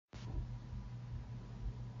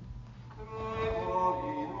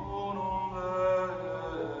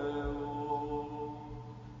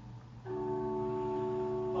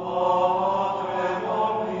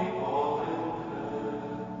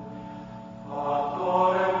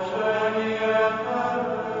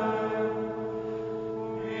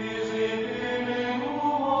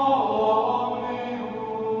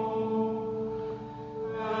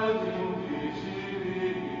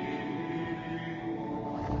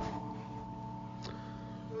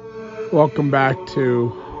Welcome back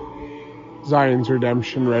to Zion's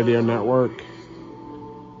Redemption Radio Network.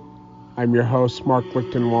 I'm your host, Mark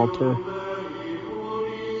Lichtenwalter.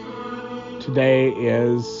 Today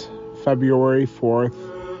is February 4th,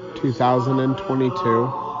 2022.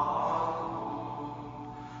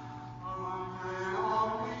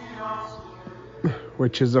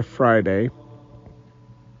 Which is a Friday.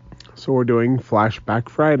 So we're doing Flashback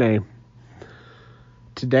Friday.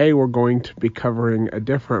 Today we're going to be covering a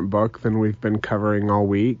different book than we've been covering all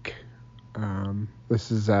week.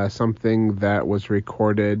 This is something that was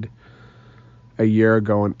recorded a year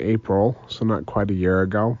ago in April, so not quite a year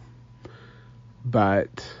ago.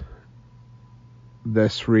 But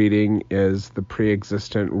this reading is The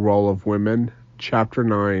Pre-Existent Role of Women, Chapter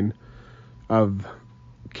 9 of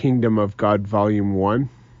Kingdom of God, Volume 1.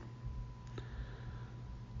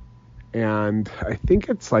 And I think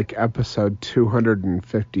it's like episode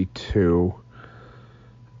 252.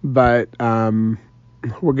 But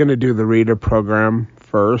we're going to do the reader program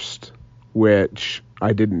first, which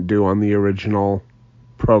I didn't do on the original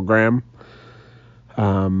program.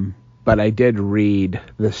 But I did read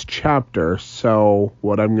this chapter. So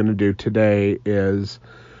what I'm going to do today is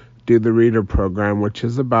do the reader program, which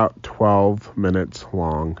is about 12 minutes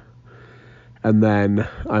long. And then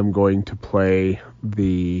I'm going to play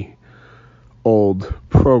the old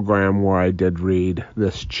program where I did read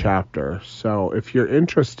this chapter. So if you're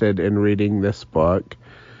interested in reading this book,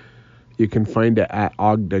 you can find it at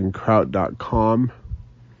ogdenkraut.com.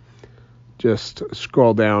 Just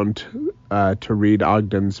scroll down to read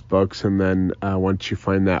Ogden's books, and then once you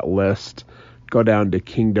find that list, go down to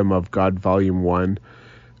Kingdom of God Volume 1.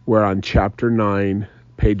 We're on Chapter 9,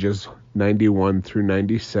 pages 91 through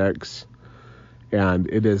 96, and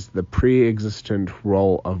it is the pre-existent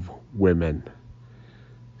role of women.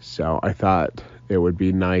 So I thought it would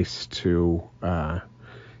be nice to, to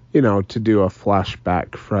do a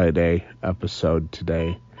Flashback Friday episode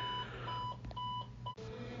today.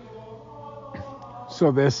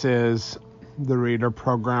 So this is the reader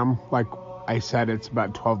program. Like I said, it's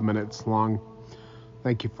about 12 minutes long.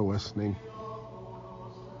 Thank you for listening.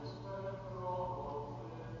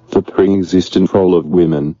 The Pre-Existent Role of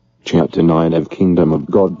Women, Chapter 9 of Kingdom of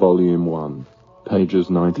God, Volume 1, pages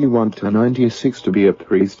 91 to 96. To be a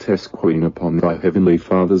priestess queen upon thy heavenly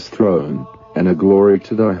Father's throne, and a glory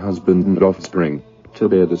to thy husband and offspring, to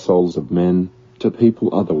bear the souls of men, to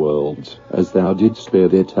people other worlds, as thou didst bear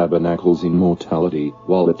their tabernacles in mortality,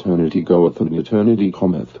 while eternity goeth and eternity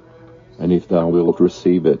cometh. And if thou wilt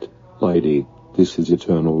receive it, Lady, this is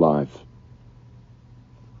eternal life.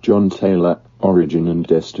 John Taylor, Origin and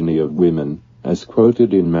Destiny of Women, as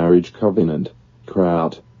quoted in Marriage Covenant,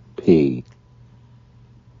 Kraut, p.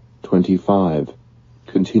 25.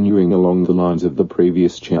 Continuing along the lines of the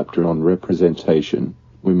previous chapter on representation,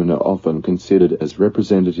 women are often considered as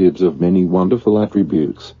representatives of many wonderful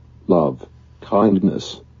attributes: love,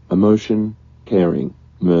 kindness, emotion, caring,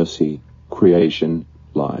 mercy, creation,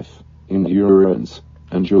 life, endurance,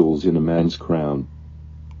 and jewels in a man's crown.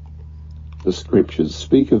 The scriptures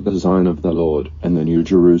speak of the Zion of the Lord and the New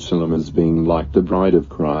Jerusalem as being like the bride of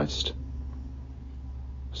Christ.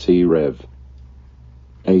 See Rev.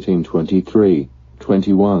 18:23,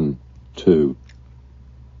 21, 2.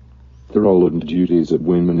 The role and duties of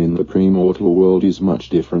women in the premortal world is much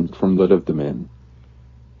different from that of the men.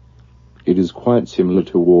 It is quite similar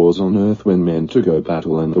to wars on earth when men to go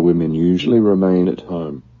battle and the women usually remain at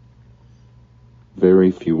home.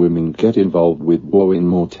 Very few women get involved with war in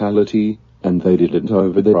mortality, and they didn't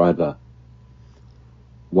over there either.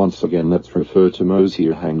 Once again, let's refer to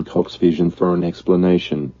Mosier Hancock's vision for an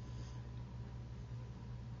explanation.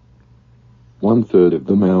 1/3 of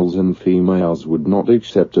the males and females would not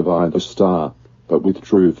accept of either star, but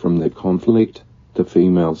withdrew from the conflict. The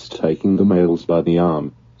females, taking the males by the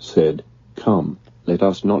arm, said, "Come, let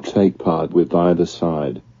us not take part with either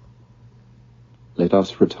side. Let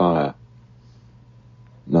us retire."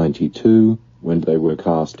 92. When they were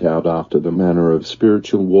cast out after the manner of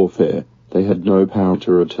spiritual warfare, they had no power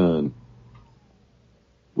to return.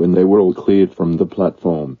 When they were all cleared from the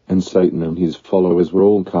platform, and Satan and his followers were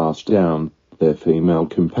all cast down, their female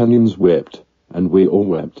companions wept, and we all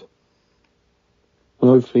wept.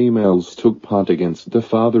 No females took part against the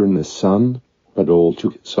Father and the Son, but all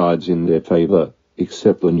took sides in their favor,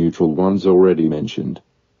 except the neutral ones already mentioned.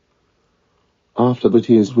 After the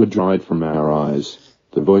tears were dried from our eyes,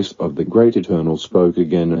 the voice of the Great Eternal spoke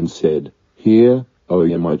again and said, "Hear, O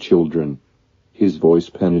ye my children." His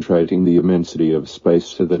voice penetrating the immensity of space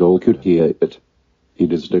so that all could hear it.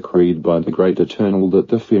 It is decreed by the Great Eternal that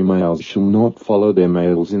the females shall not follow their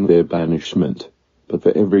males in their banishment, But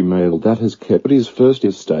for every male that has kept his first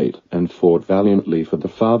estate and fought valiantly for the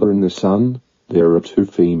Father and the Son, there are 2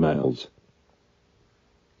 females.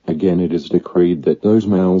 Again it is decreed that those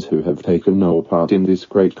males who have taken no part in this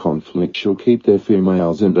great conflict shall keep their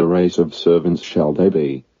females, and a race of servants shall they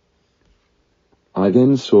be. I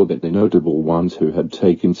then saw that the notable ones who had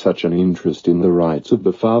taken such an interest in the rights of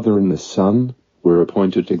the Father and the Son were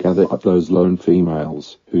appointed to gather up those lone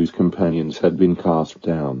females whose companions had been cast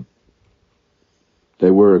down. They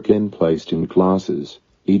were again placed in classes,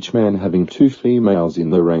 each man having 2 females in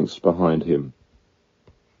the ranks behind him.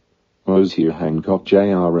 Mosier Hancock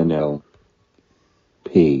JRNL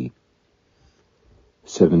p.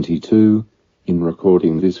 72. In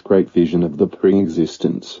recording this great vision of the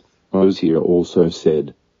pre-existence, Mosier also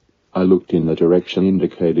said, I looked in the direction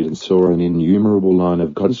indicated and saw an innumerable line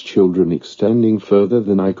of God's children extending further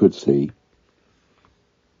than I could see.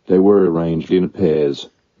 They were arranged in pairs,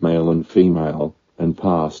 male and female, and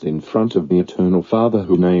passed in front of the Eternal Father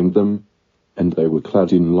who named them, and they were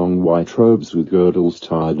clad in long white robes with girdles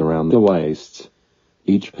tied around their waists.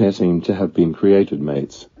 Each pair seemed to have been created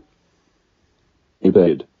mates.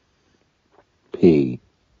 Ibid. p.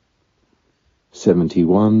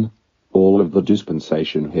 71. All of the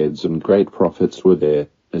dispensation heads and great prophets were there,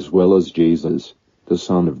 as well as Jesus, the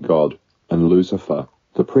Son of God, and Lucifer,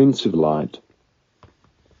 the Prince of Light.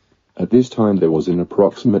 At this time there was an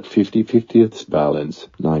approximate 50-50th balance,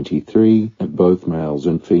 93, of both males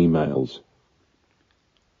and females.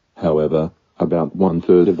 However, about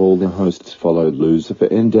 1/3 of all the hosts followed Lucifer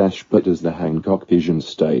but as the Hancock vision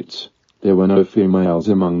states, there were no females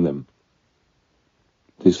among them.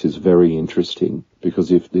 This is very interesting,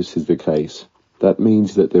 because if this is the case, that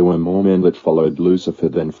means that there were more men that followed Lucifer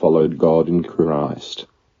than followed God in Christ.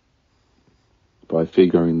 By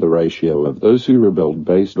figuring the ratio of those who rebelled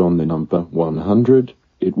based on the number 100,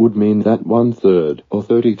 it would mean that 1/3, or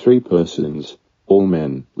 33 persons, all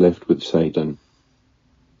men, left with Satan.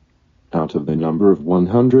 Out of the number of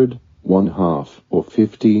 100, 1/2, or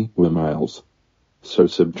 50, were males. So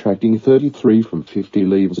subtracting 33 from 50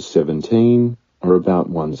 leaves 17, or about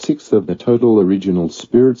 1/6 of the total original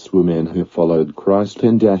spirits were men who followed Christ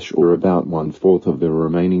or about 1/4 of the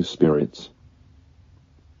remaining spirits.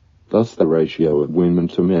 Thus the ratio of women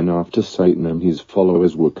to men after Satan and his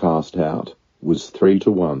followers were cast out was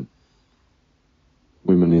 3-1.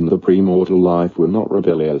 Women in the premortal life were not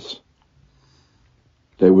rebellious.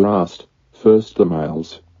 They were asked, first the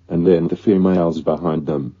males, and then the females behind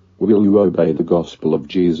them, will you obey the gospel of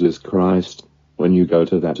Jesus Christ when you go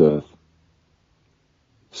to that earth?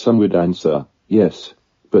 Some would answer, yes,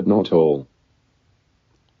 but not all.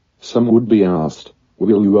 Some would be asked,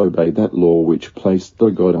 will you obey that law which placed the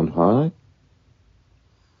God on high?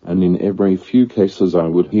 And in every few cases I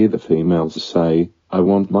would hear the females say, I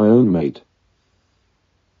want my own mate.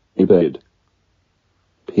 Ibid.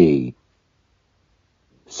 p.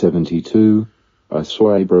 72. I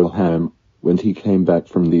saw Abraham, when he came back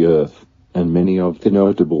from the earth, and many of the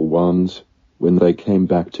notable ones, when they came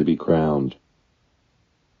back to be crowned.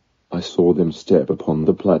 I saw them step upon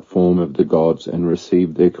the platform of the gods and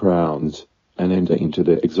receive their crowns, and enter into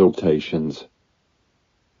their exaltations.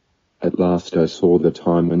 At last I saw the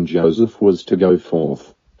time when Joseph was to go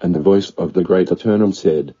forth, and the voice of the great Eternal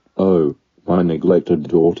said, Oh, my neglected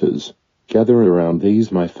daughters, gather around these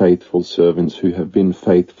my faithful servants who have been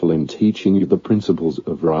faithful in teaching you the principles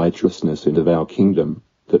of righteousness and of our kingdom,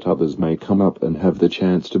 that others may come up and have the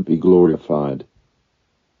chance to be glorified.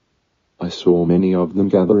 I saw many of them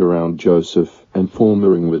gather around Joseph and form a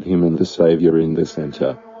ring with him and the Savior in the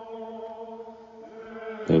center.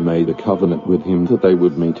 They made a covenant with him that they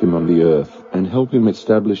would meet him on the earth and help him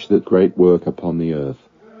establish that great work upon the earth.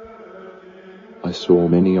 I saw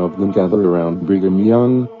many of them gather around Brigham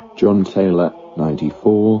Young, John Taylor,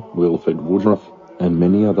 94, Wilford Woodruff, and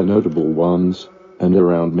many other notable ones, and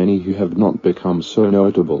around many who have not become so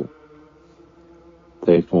notable.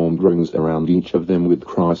 They formed rings around each of them with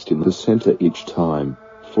Christ in the center each time,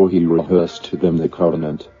 for he rehearsed to them the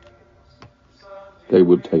covenant. They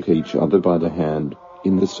would take each other by the hand,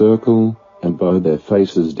 in the circle, and bow their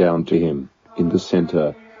faces down to him, in the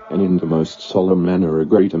center, and in the most solemn manner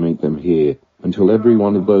agree to meet them here, until every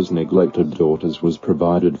one of those neglected daughters was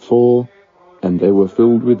provided for, and they were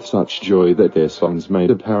filled with such joy that their songs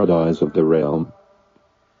made a paradise of the realm.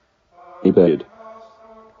 Ibid.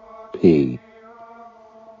 p.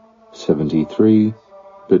 73.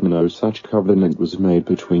 But no such covenant was made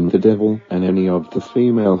between the devil and any of the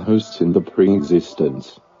female hosts in the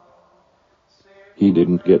pre-existence. He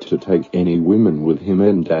didn't get to take any women with him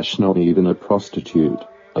and not even a prostitute,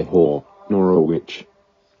 a whore, nor a witch.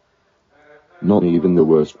 Not even the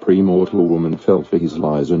worst premortal woman fell for his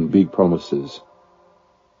lies and big promises.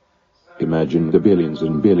 Imagine the billions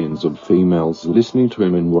and billions of females listening to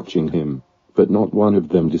him and watching him, but not one of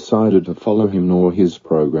them decided to follow him nor his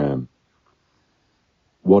program.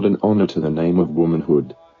 What an honor to the name of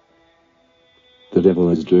womanhood. The devil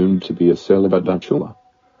is doomed to be a celibate bachelor.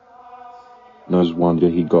 No wonder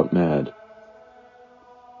he got mad.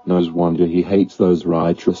 No wonder he hates those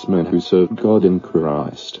righteous men who serve God in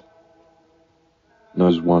Christ.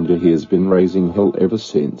 No wonder he has been raising hell ever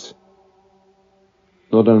since.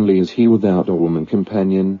 Not only is he without a woman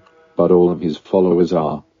companion, but all of his followers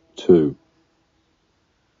are, too.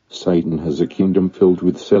 Satan has a kingdom filled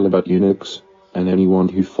with celibate eunuchs, and anyone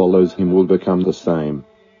who follows him will become the same.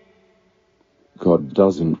 God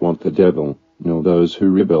doesn't want the devil, nor those who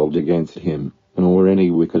rebelled against him, nor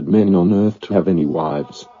any wicked men on earth to have any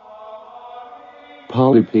wives.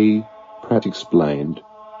 Parley P. Pratt explained,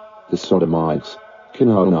 the Sodomites,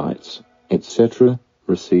 Canaanites, etc.,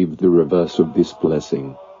 received the reverse of this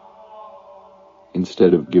blessing.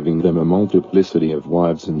 Instead of giving them a multiplicity of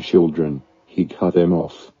wives and children, he cut them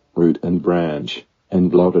off, root and branch, and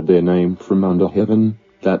blotted their name from under heaven,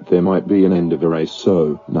 that there might be an end of a race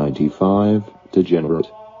so 95 degenerate.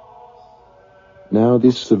 Now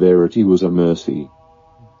this severity was a mercy.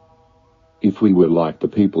 If we were like the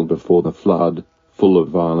people before the flood, full of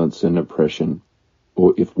violence and oppression,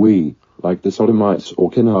 or if we, like the Sodomites or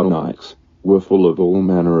Canaanites, were full of all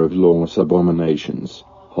manner of lawless abominations,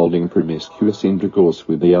 holding promiscuous intercourse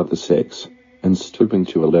with the other sex, and stooping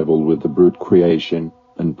to a level with the brute creation,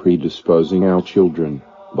 and predisposing our children,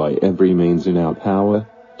 by every means in our power,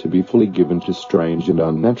 to be fully given to strange and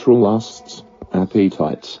unnatural lusts,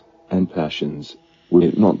 appetites, and passions, would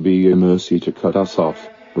it not be a mercy to cut us off,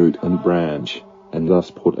 root and branch, and thus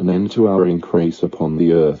put an end to our increase upon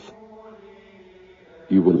the earth?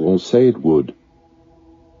 You will all say it would.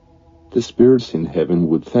 The spirits in heaven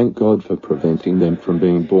would thank God for preventing them from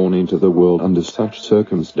being born into the world under such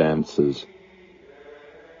circumstances.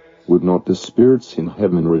 Would not the spirits in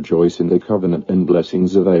heaven rejoice in the covenant and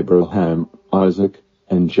blessings of Abraham, Isaac,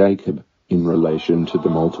 and Jacob, in relation to the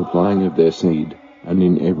multiplying of their seed, and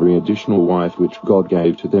in every additional wife which God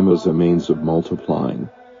gave to them as a means of multiplying?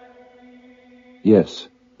 Yes,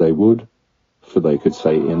 they would. For they could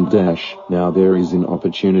say now there is an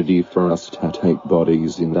opportunity for us to take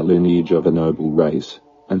bodies in the lineage of a noble race,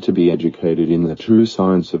 and to be educated in the true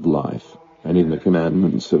science of life, and in the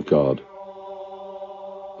commandments of God.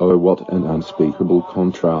 Oh, what an unspeakable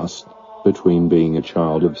contrast between being a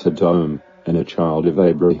child of Sodom and a child of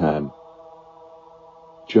Abraham.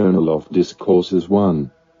 Journal of Discourses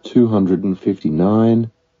 1,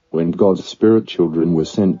 259. When God's spirit children were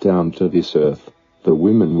sent down to this earth, the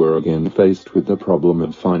women were again faced with the problem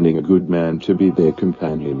of finding a good man to be their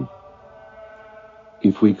companion.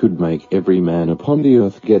 If we could make every man upon the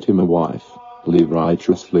earth get him a wife, live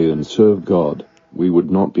righteously and serve God, we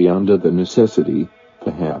would not be under the necessity,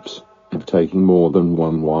 perhaps, of taking more than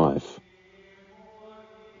one wife.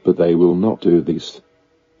 But they will not do this.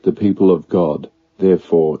 The people of God,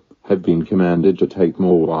 therefore, have been commanded to take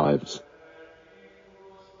more wives.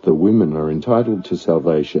 The women are entitled to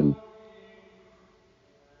salvation.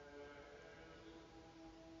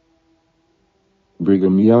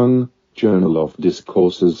 Brigham Young, Journal of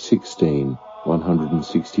Discourses 16,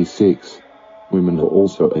 166. Women are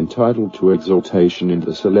also entitled to exaltation in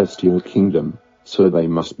the celestial kingdom, so they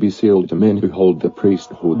must be sealed to men who hold the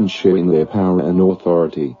priesthood and share in their power and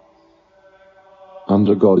authority.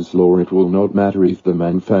 Under God's law it will not matter if the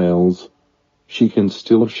man fails. She can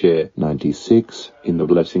still share 96 in the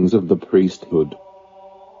blessings of the priesthood.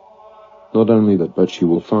 Not only that, but she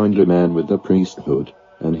will find a man with the priesthood,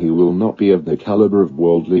 and he will not be of the caliber of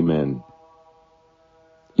worldly men.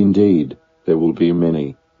 Indeed, there will be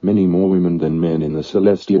many, many more women than men in the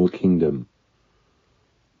celestial kingdom.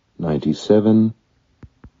 97.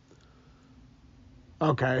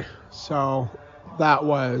 Okay, so that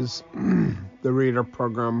was the reader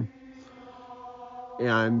program,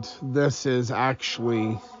 and this is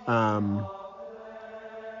actually the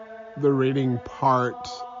reading part,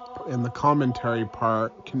 and the commentary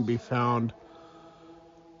part can be found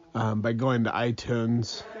by going to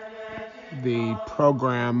iTunes. The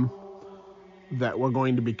program that we're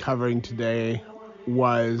going to be covering today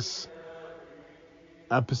was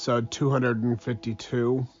episode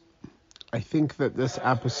 252. I think that this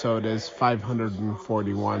episode is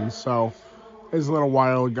 541, so it was a little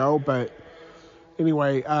while ago, but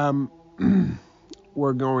anyway,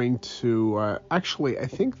 we're going to, actually, I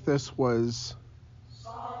think this was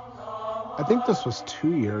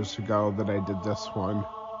 2 years ago that I did this one.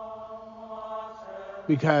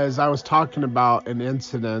 because I was talking about an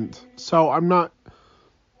incident. So I'm not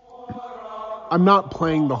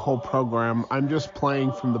playing the whole program. I'm just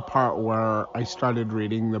playing from the part where I started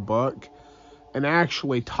reading the book, and I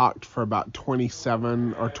actually talked for about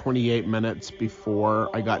 27 or 28 minutes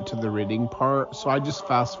before I got to the reading part. So I just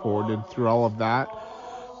fast forwarded through all of that.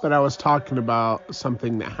 But I was talking about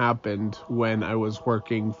something that happened when I was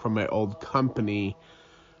working for my old company.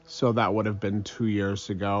 So that would have been 2 years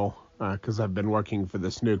ago, because I've been working for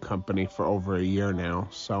this new company for over a year now.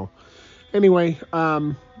 So anyway,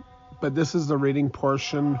 but this is the reading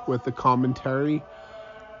portion with the commentary,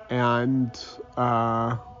 and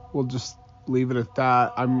we'll just leave it at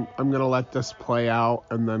that. I'm gonna let this play out,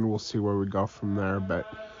 and then we'll see where we go from there.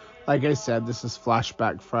 But like I said, this is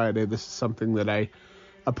Flashback Friday. This is something that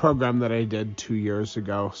a program that I did 2 years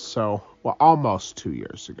ago. So, well, almost 2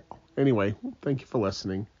 years ago. Anyway, thank you for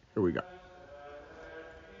listening. Here we go.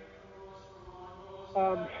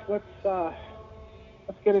 Let's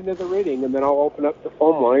get into the reading, and then I'll open up the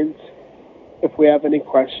phone lines if we have any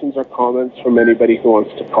questions or comments from anybody who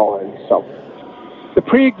wants to call in. So, the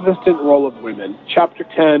pre-existent role of women, Chapter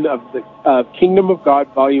 10 of the Kingdom of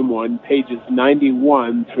God, Volume 1, pages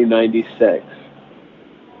 91 through 96.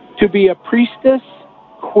 To be a priestess,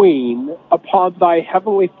 queen, upon thy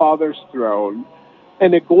heavenly Father's throne,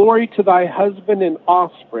 and a glory to thy husband and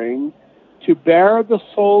offspring, to bear the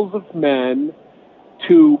souls of men,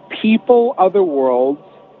 to people other worlds,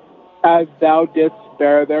 as thou didst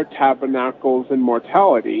bear their tabernacles in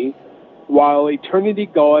mortality, while eternity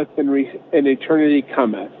goeth and eternity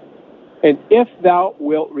cometh. And if thou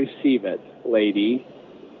wilt receive it, lady,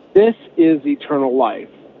 this is eternal life.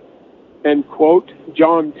 And quote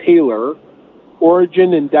John Taylor,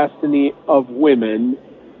 Origin and Destiny of Women,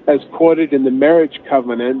 as quoted in the Marriage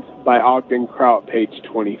Covenant by Ogden Kraut, page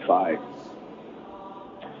 25.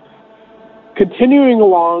 Continuing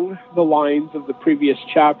along the lines of the previous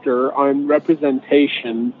chapter on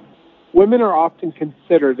representation, women are often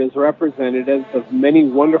considered as representatives of many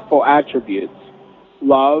wonderful attributes: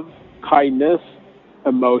 love, kindness,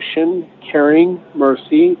 emotion, caring,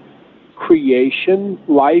 mercy, creation,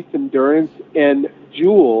 life, endurance, and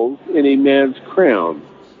jewels in a man's crown.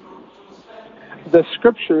 The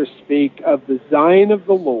scriptures speak of the Zion of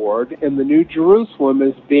the Lord and the New Jerusalem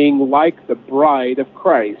as being like the bride of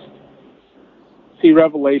Christ. See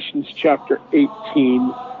Revelations chapter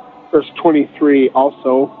 18, verse 23,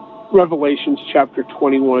 also Revelations chapter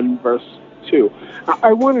 21, verse 2.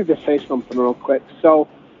 I wanted to say something real quick. So,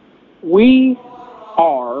 we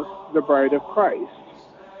are the bride of Christ.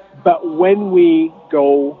 But when we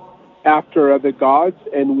go after other gods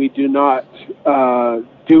and we do not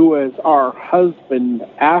do as our husband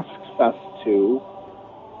asks us to,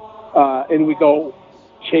 and we go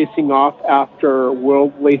chasing off after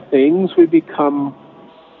worldly things, we become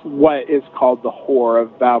what is called the whore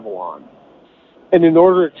of Babylon. And in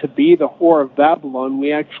order to be the whore of Babylon,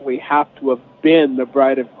 we actually have to have been the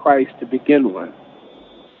bride of Christ to begin with.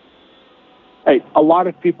 Hey, a lot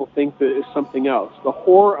of people think that it's something else. The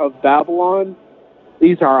whore of Babylon,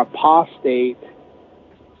 these are apostate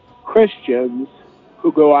Christians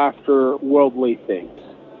who go after worldly things.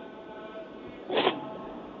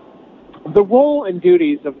 The role and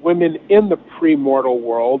duties of women in the pre-mortal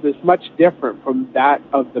world is much different from that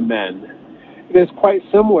of the men. It is quite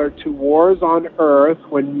similar to wars on earth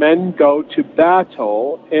when men go to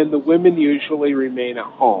battle and the women usually remain at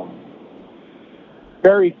home.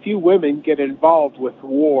 Very few women get involved with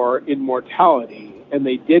war in mortality, and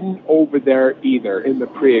they didn't over there either in the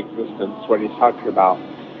pre-existence, what he's talking about.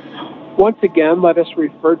 Once again, let us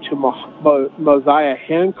refer to Mosiah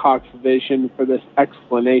Hancock's vision for this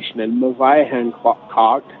explanation. And Mosiah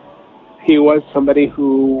Hancock, he was somebody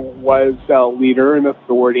who was a leader and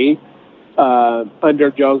authority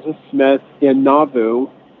under Joseph Smith in Nauvoo,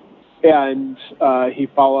 and he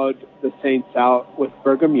followed the saints out with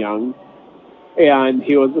Brigham Young, and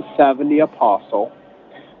he was a 70 apostle.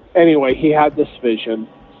 Anyway, he had this vision.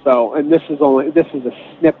 So, and this is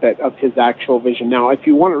a snippet of his actual vision. Now, if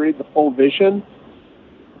you want to read the full vision,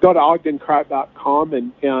 go to ogdenkraut.com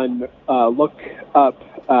and look up.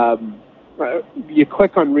 You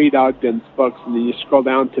click on Read Ogden's books, and then you scroll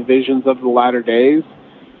down to Visions of the Latter Days,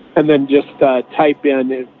 and then just type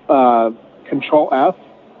in Control F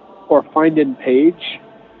or find in page,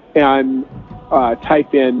 and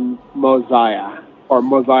type in Mosiah or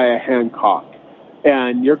Mosiah Hancock,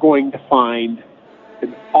 and you're going to find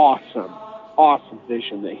an awesome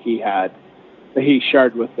vision that he had, that he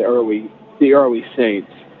shared with the early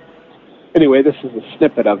saints. Anyway, this is a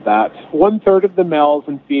snippet of that. 1/3 of the males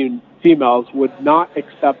and females would not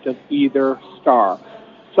accept of either star.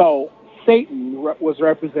 So Satan was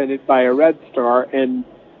represented by a red star, and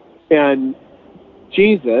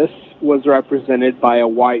Jesus was represented by a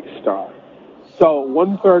white star. So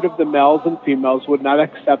 1/3 of the males and females would not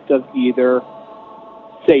accept of either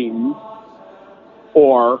Satan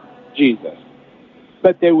or Jesus.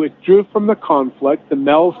 But they withdrew from the conflict, the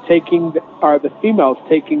females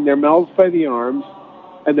taking their males by the arms,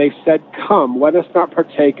 and they said, "Come, let us not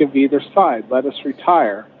partake of either side. Let us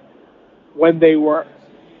retire." When they were,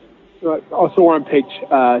 also we're on page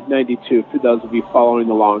 92 for those of you following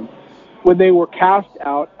along. When they were cast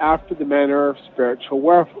out after the manner of spiritual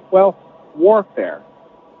warfare,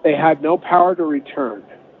 they had no power to return.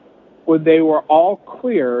 When they were all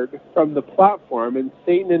cleared from the platform and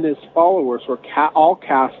Satan and his followers were all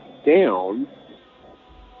cast down,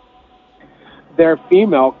 their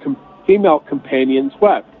female companions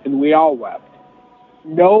wept, and we all wept.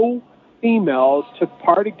 No females took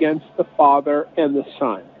part against the Father and the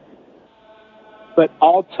Son, but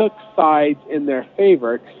all took sides in their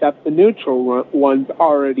favor except the neutral ones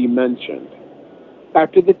already mentioned.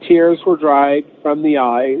 After the tears were dried from the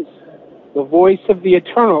eyes, the voice of the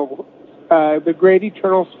Eternal, the great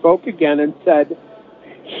Eternal, spoke again and said,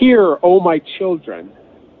 "Hear, O my children."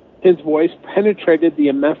 His voice penetrated the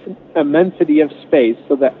immensity of space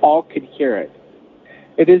so that all could hear it.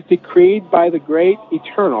 "It is decreed by the great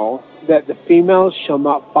Eternal that the females shall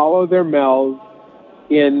not follow their males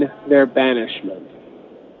in their banishment.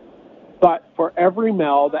 But for every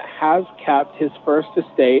male that has kept his first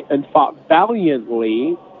estate and fought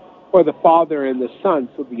valiantly for the Father and the Son,"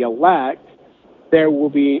 so the elect, there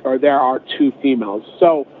are 2 females.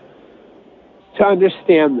 So to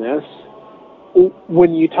understand this,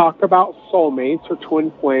 when you talk about soulmates or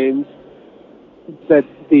twin flames, that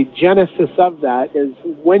the genesis of that is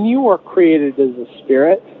when you are created as a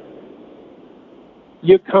spirit,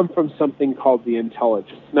 you come from something called the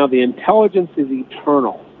intelligence. Now, the intelligence is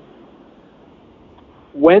eternal.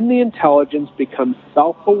 When the intelligence becomes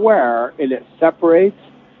self-aware and it separates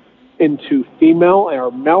into female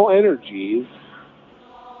or male energies,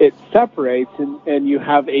 it separates and you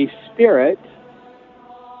have a spirit.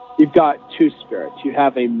 You've got 2 spirits. You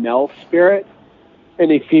have a male spirit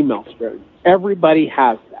and a female spirit. Everybody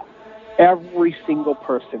has that. Every single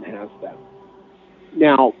person has that.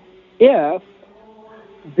 Now, if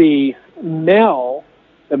the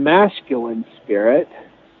masculine spirit,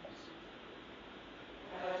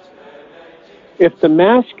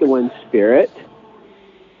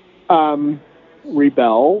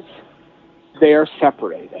 rebels, they are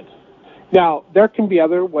separated. Now, there can be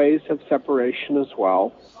other ways of separation as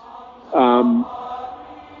well.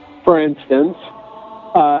 For instance,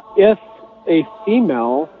 if a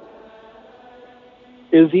female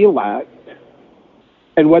is elect,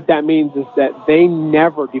 and what that means is that they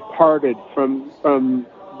never departed from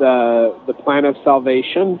the plan of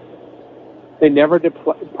salvation. They never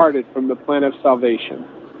departed from the plan of salvation.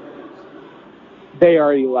 They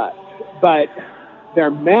are elect. But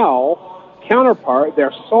their male counterpart,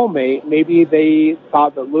 their soulmate, maybe they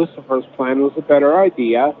thought that Lucifer's plan was a better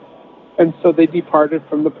idea, and so they departed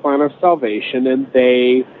from the plan of salvation, and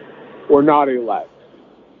they were not elect.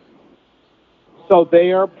 So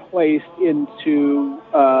they are placed into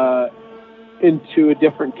a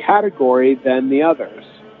different category than the others.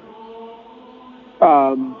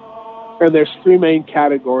 And there's 3 main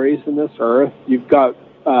categories in this earth. You've got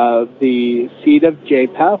the seed of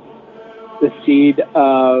Japheth, the seed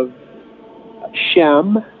of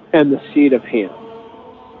Shem, and the seed of Ham.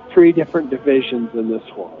 3 different divisions in this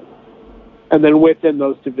world. And then within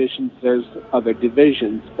those divisions, there's other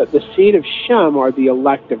divisions. But the seed of Shem are the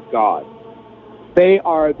elect of God. They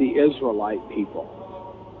are the Israelite people.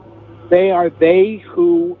 They are they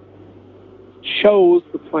who chose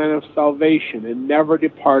the plan of salvation and never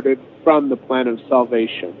departed from the plan of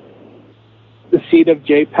salvation. The seed of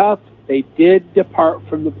Japheth, they did depart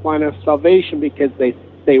from the plan of salvation because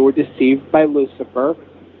they were deceived by Lucifer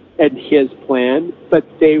and his plan, but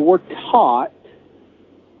they were taught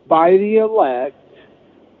by the elect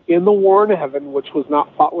in the war in heaven, which was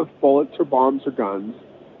not fought with bullets or bombs or guns.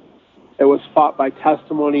 It was fought by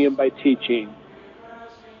testimony and by teaching.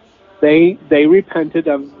 They repented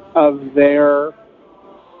of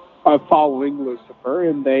following Lucifer,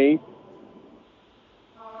 and they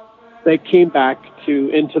came back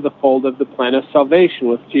into the fold of the plan of salvation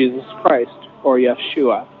with Jesus Christ, or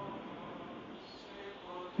Yeshua.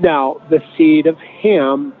 Now, the seed of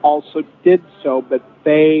Ham also did so, but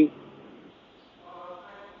they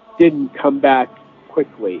didn't come back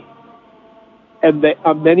quickly. And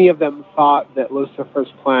many of them thought that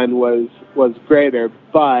Lucifer's plan was greater,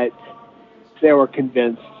 but they were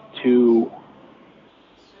convinced to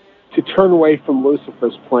to turn away from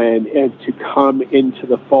Lucifer's plan and to come into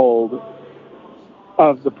the fold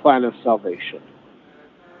of the plan of salvation.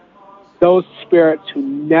 Those spirits who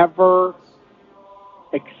never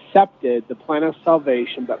accepted the plan of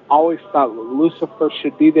salvation but always thought Lucifer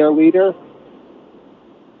should be their leader,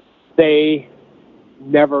 they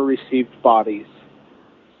never received bodies.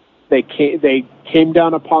 They came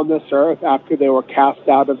down upon this earth after they were cast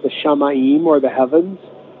out of the Shamayim, or the heavens,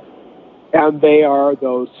 and they are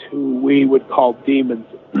those who we would call demons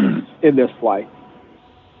in this life.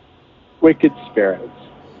 Wicked spirits.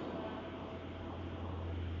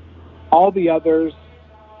 All the others,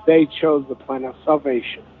 they chose the plan of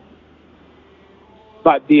salvation.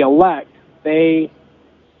 But the elect, they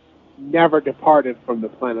never departed from the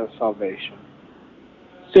plan of salvation.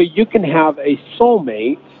 So you can have a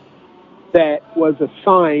soulmate that was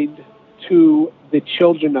assigned to the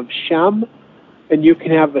children of Shem, and you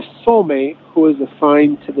can have a soulmate who is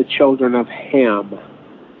assigned to the children of Ham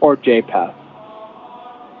or Japheth.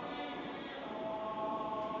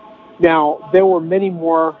 Now, there were many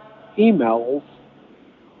more females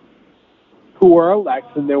who were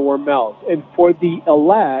elect than there were males. And for the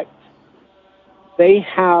elect, they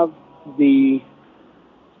have the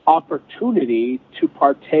opportunity to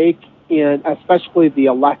partake in, especially the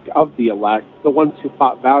elect of the elect, the ones who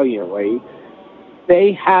fought valiantly,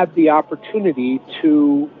 they had the opportunity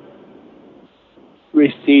to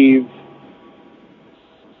receive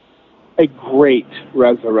a great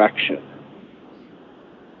resurrection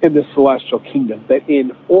in the celestial kingdom. But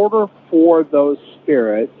in order for those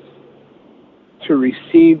spirits to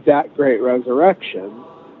receive that great resurrection,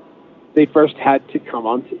 they first had to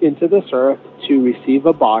come into this earth to receive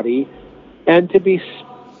a body and to be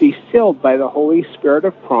sealed by the Holy Spirit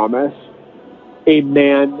of promise, a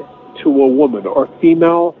man to a woman, or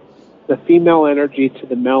the female energy to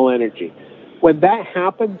the male energy. When that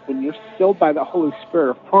happens, when you're sealed by the Holy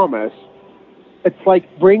Spirit of promise, it's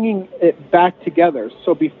like bringing it back together.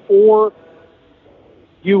 So before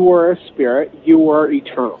you were a spirit, you were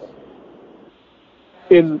eternal,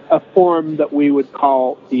 in a form that we would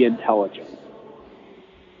call the intelligence.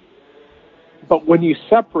 But when you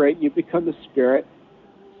separate and you become the spirit,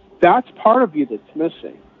 that's part of you that's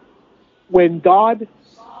missing. When God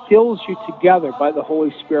seals you together by the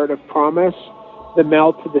Holy Spirit of promise, the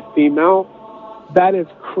male to the female, that is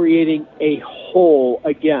creating a whole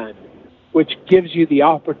again, which gives you the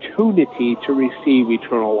opportunity to receive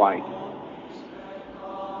eternal life.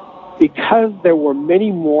 Because there were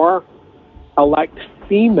many more elect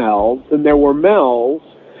females than there were males,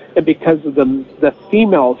 and because of the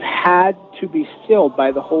females had to be sealed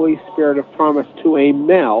by the Holy Spirit of promise to a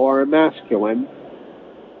male or a masculine,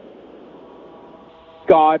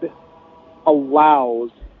 God allows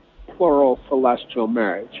plural celestial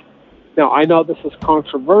marriage. Now, I know this is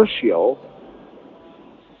controversial,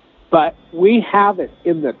 but we have it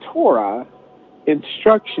in the Torah,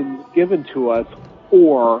 instructions given to us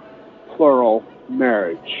for plural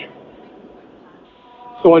marriage.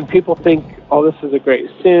 So when people think, oh, this is a great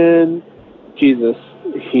sin, Jesus,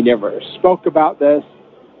 he never spoke about this,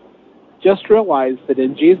 just realize that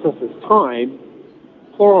in Jesus' time,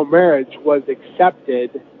 plural marriage was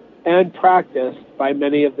accepted and practiced by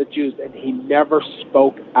many of the Jews, and he never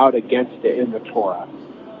spoke out against it in the Torah.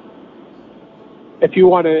 If you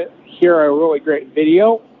want to hear a really great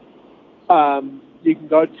video, you can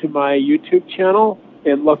go to my YouTube channel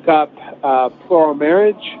and look up plural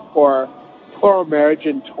marriage or plural marriage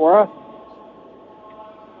in Torah.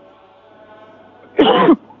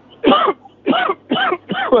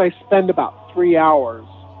 I spend about 3 hours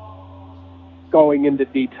going into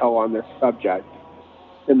detail on this subject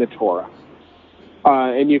in the Torah.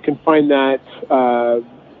 And you can find that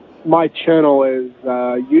my channel is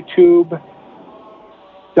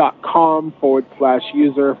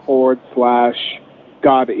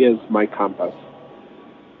youtube.com/user/God is my compass.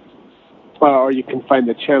 Or you can find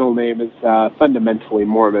the channel name is Fundamentally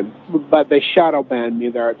Mormon, but they shadow ban me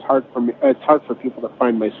there. It's hard for people to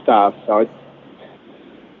find my stuff, so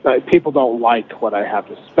people don't like what I have,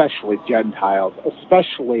 especially Gentiles,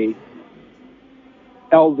 especially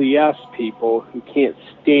LDS people who can't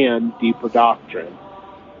stand deeper doctrine.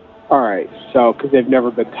 All right, so because they've never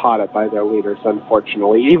been taught it by their leaders,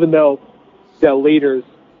 unfortunately, even though the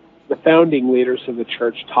founding leaders of the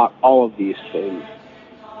church taught all of these things.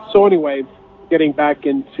 So anyway, getting back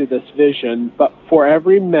into this vision, but for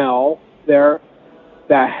every male there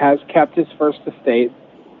that has kept his first estate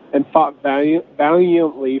and fought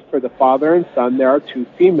valiantly for the father and son, there are 2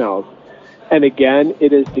 females. And again,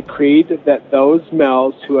 it is decreed that those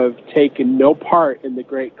males who have taken no part in the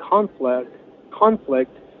great conflict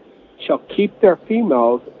shall keep their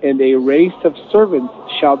females, and a race of servants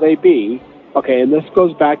shall they be. Okay, and this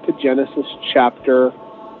goes back to Genesis chapter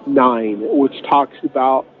 9, which talks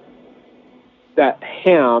about that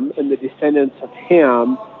Ham and the descendants of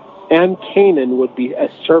Ham and Canaan would be a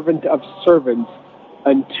servant of servants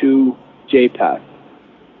unto Japheth.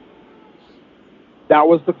 That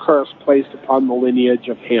was the curse placed upon the lineage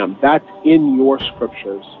of Ham. That's in your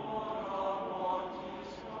scriptures.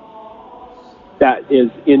 That is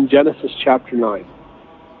in Genesis chapter 9.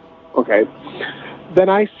 Okay. Then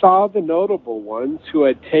I saw the notable ones who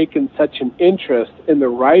had taken such an interest in the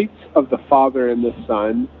rights of the Father and the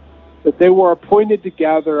Son that they were appointed to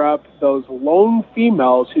gather up those lone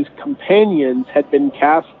females whose companions had been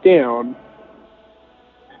cast down.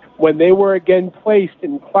 When they were again placed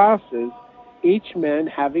in classes, each man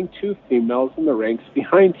having 2 females in the ranks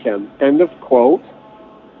behind him. End of quote.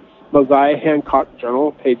 Mosiah Hancock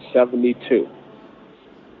Journal, page 72.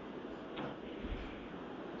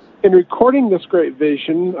 In recording this great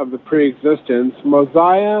vision of the pre-existence,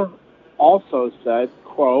 Mosiah also said,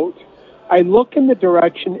 quote, I looked in the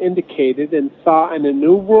direction indicated and saw an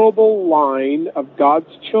innumerable line of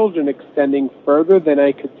God's children extending further than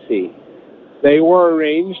I could see. They were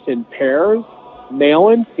arranged in pairs, male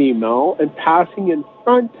and female, and passing in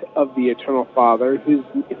front of the Eternal Father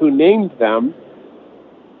who named them,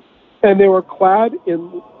 and they were clothed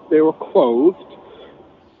in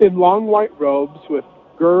long white robes with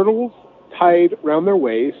girdles tied round their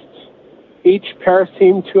waists. Each pair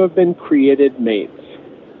seemed to have been created mates.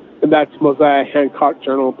 And that's Mosiah Hancock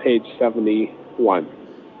Journal, page 71.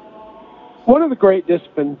 One of the great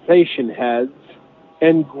dispensation heads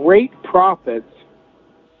and great prophets,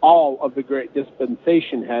 all of the great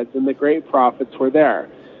dispensation heads and the great prophets were there,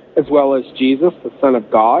 as well as Jesus, the Son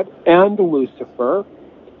of God, and Lucifer,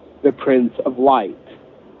 the Prince of Light.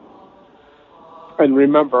 And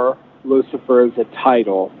remember, Lucifer is a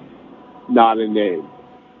title, not a name.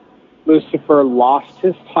 Lucifer lost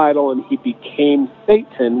his title and he became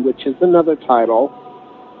Satan, which is another title,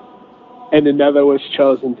 and another was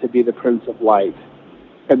chosen to be the Prince of Light.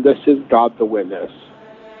 And this is God the Witness.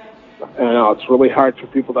 And I know it's really hard for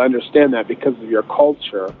people to understand that because of your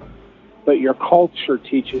culture, but your culture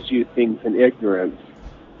teaches you things in ignorance.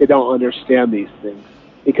 They don't understand these things,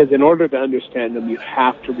 because in order to understand them, you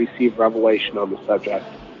have to receive revelation on the subject.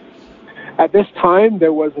 At this time,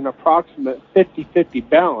 there was an approximate 50-50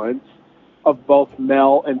 balance of both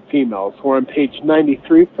male and females. We're on page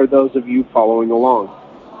 93 for those of you following along.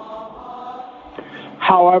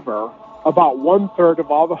 However, about 1/3 of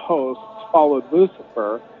all the hosts followed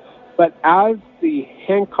Lucifer, but as the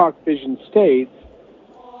Hancock vision states,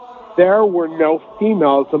 there were no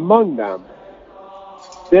females among them.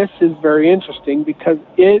 This is very interesting because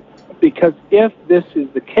if this is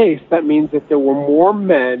the case, that means that there were more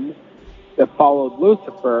men that followed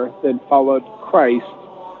Lucifer than followed Christ,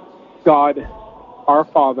 God, our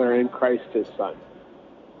Father, and Christ, his Son.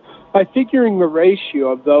 By figuring the ratio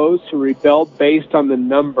of those who rebelled based on the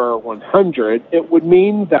number 100, it would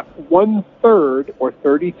mean that 1/3, or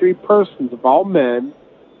 33 persons of all men,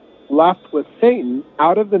 left with Satan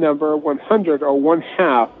out of the number 100, or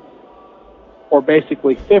 1/2, or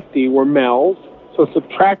basically 50, were males. So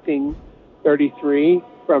subtracting 33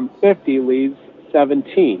 from 50 leaves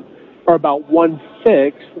 17. Or about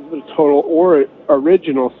 1/6 of the total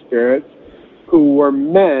original spirits who were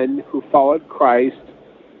men who followed Christ,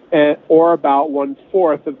 or about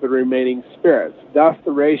 1/4 of the remaining spirits. Thus,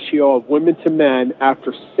 the ratio of women to men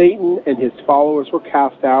after Satan and his followers were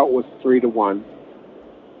cast out was 3-1.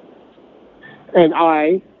 And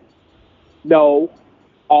I know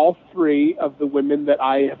all 3 of the women that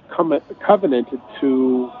I have covenanted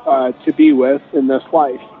to be with in this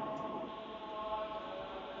life.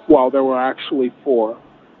 Well, there were actually 4.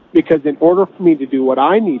 Because in order for me to do what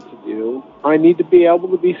I need to do, I need to be able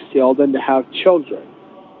to be sealed and to have children.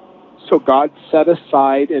 So God set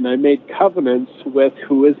aside, and I made covenants with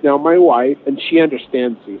who is now my wife, and she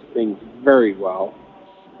understands these things very well.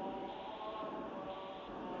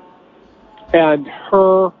 And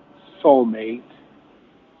her soulmate,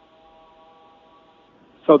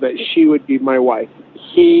 so that she would be my wife.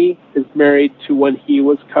 He is married to one he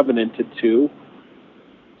was covenanted to,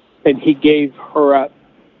 and he gave her up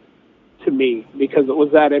to me because it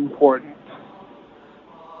was that important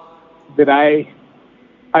that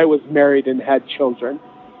I was married and had children.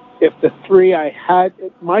 If the 3 I had,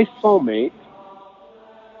 my soulmate,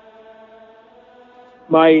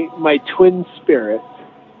 my twin spirit,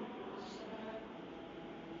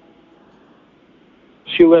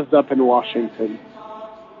 she lives up in Washington.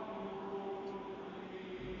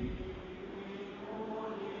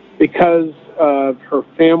 because of her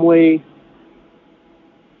family,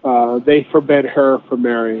 they forbid her from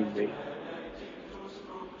marrying me.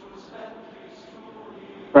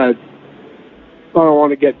 But I don't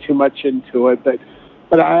want to get too much into it.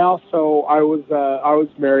 But I was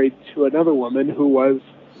married to another woman who was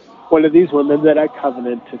one of these women that I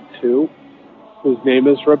covenanted to, whose name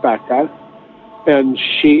is Rebecca. And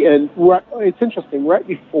it's interesting, right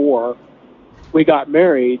before we got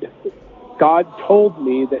married, God told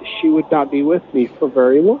me that she would not be with me for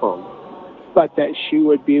very long, but that she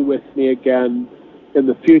would be with me again in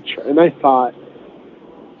the future. And I thought,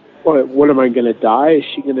 what am I going to die? Is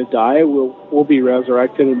she going to die? We'll be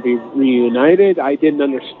resurrected and be reunited? I didn't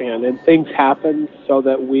understand. And things happened so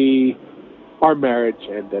that our marriage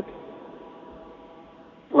ended.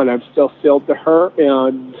 And I'm still sealed to her,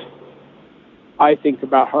 and I think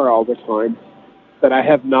about her all the time, but I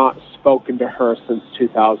have not spoken to her since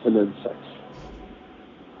 2006.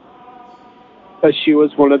 But she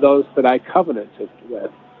was one of those that I covenanted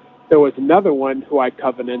with. There was another one who I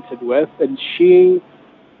covenanted with, and she,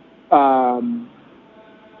 well,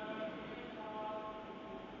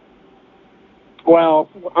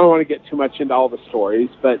 I don't want to get too much into all the stories,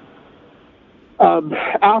 but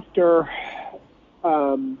after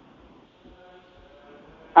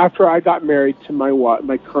I got married to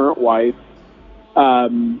my current wife,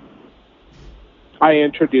 I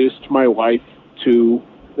introduced my wife to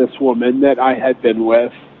this woman that I had been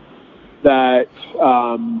with, that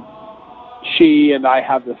she and I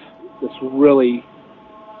have this really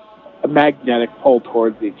magnetic pull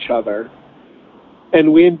towards each other.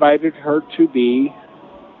 And we invited her to be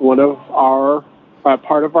one of our,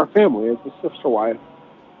 part of our family as a sister wife.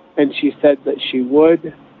 And she said that she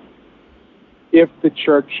would, if the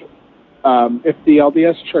church, if the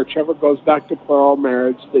LDS church ever goes back to plural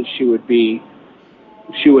marriage, that she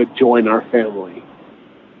would join our family.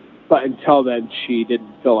 But until then, she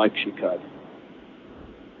didn't feel like she could.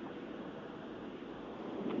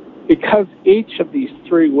 Because each of these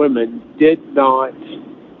three women did not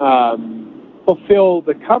fulfill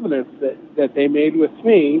the covenants that they made with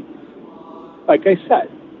me, like I said,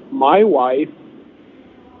 my wife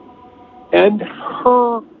and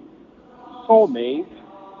her soulmate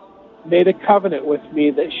made a covenant with me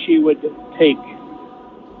that she would take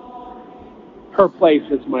her place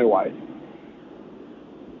as my wife.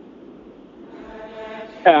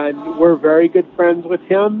 And we're very good friends with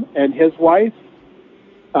him and his wife.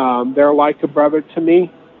 They're like a brother to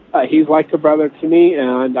me. He's like a brother to me,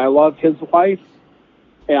 and I love his wife.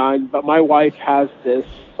 But my wife has this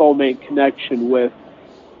soulmate connection with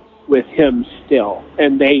him still,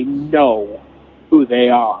 and they know who they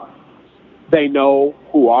are. They know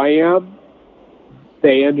who I am.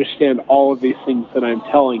 They understand all of these things that I'm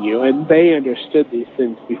telling you, and they understood these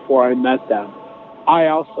things before I met them. I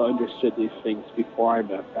also understood these things before I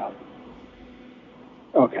met them.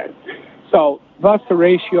 Okay, so thus the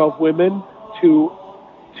ratio of women to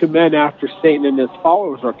men after Satan and his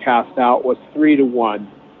followers were cast out was 3-1.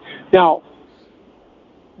 Now,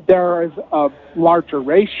 there is a larger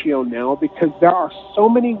ratio now because there are so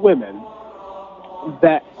many women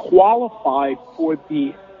that qualify for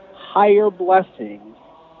the higher blessings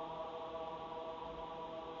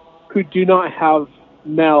who do not have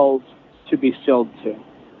males to be sealed to.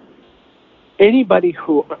 Anybody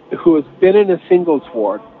who has been in a singles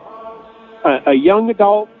ward, a young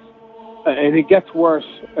adult, and it gets worse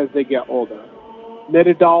as they get older,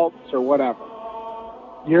 mid-adults or whatever,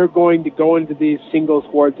 you're going to go into these singles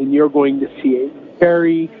wards and you're going to see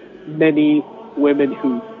very many women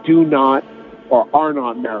who do not or are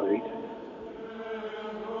not married.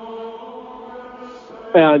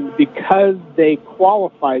 And because they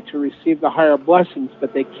qualify to receive the higher blessings,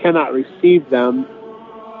 but they cannot receive them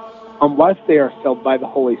unless they are sealed by the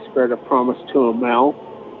Holy Spirit of promise to a male,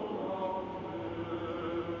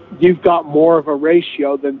 you've got more of a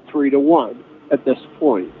ratio than 3-1 at this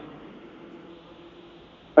point,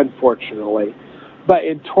 unfortunately. But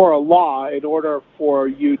in Torah law, in order for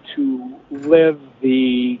you to live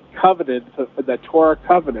the covenant, the Torah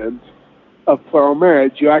covenant of plural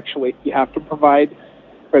marriage, you have to provide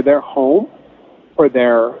for their home, for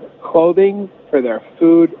their clothing, for their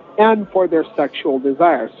food, and for their sexual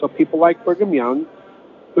desires. So people like Brigham Young,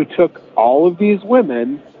 who took all of these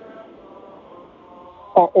women,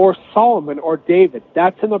 or Solomon or David,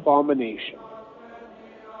 that's an abomination.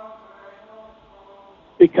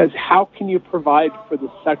 Because how can you provide for the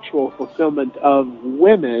sexual fulfillment of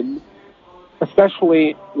women,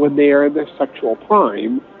 especially when they are in their sexual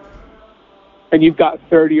prime, and you've got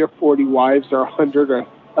 30 or 40 wives or 100 or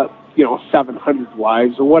 700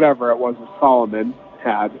 wives or whatever it was that Solomon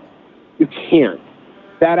had? You can't.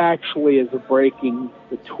 that actually is breaking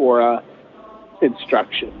the Torah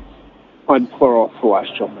instructions on plural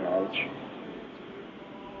celestial marriage.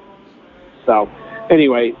 So,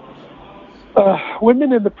 anyway,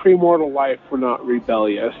 women in the premortal life were not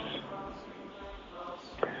rebellious.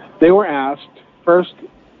 They were asked, first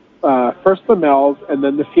the males and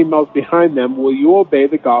then the females behind them, will you obey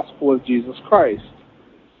the gospel of Jesus Christ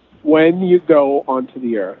when you go onto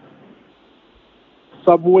the earth?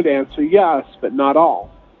 Some would answer yes, but not all.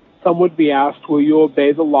 Some would be asked, will you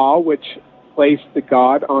obey the law which places the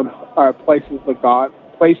God on high?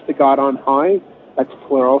 That's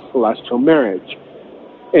plural celestial marriage.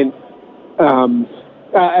 And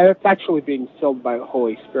it's actually being sealed by the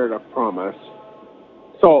Holy Spirit of promise.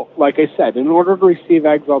 So, like I said, in order to receive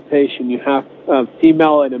exaltation, you have a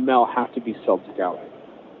female and a male have to be sealed together.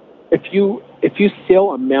 If you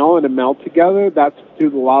seal a male and a male together, that's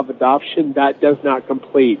through the law of adoption. That does not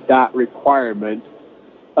complete that requirement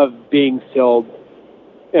of being sealed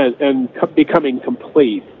and becoming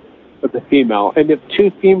complete with the female. And if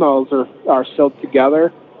two females are sealed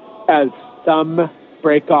together, as some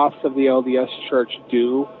breakoffs of the LDS Church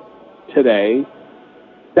do today,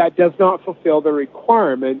 that does not fulfill the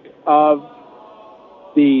requirement of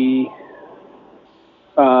the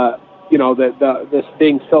this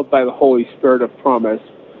being sealed by the Holy Spirit of promise,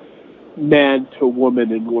 man to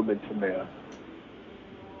woman and woman to man.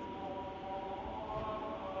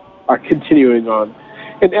 Continuing on,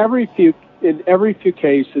 in every few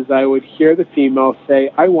cases, I would hear the female say,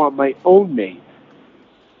 "I want my own mate."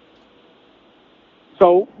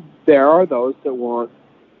 So there are those that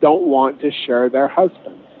don't want to share their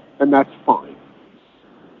husbands, and that's fine.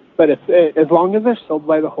 But as long as they're sealed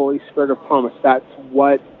by the Holy Spirit of promise, that's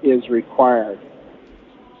what is required.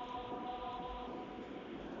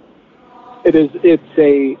 It's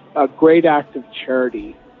a great act of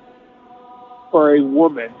charity for a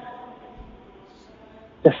woman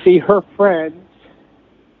to see her friends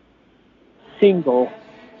single,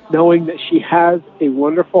 knowing that she has a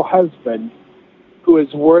wonderful husband who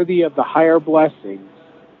is worthy of the higher blessings,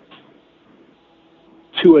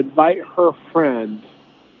 to invite her friend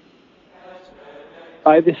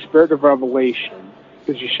by the Spirit of revelation,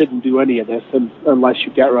 because you shouldn't do any of this unless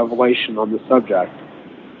you get revelation on the subject,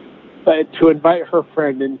 but to invite her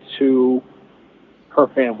friend into her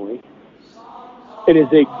family. It is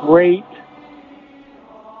a great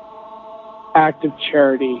act of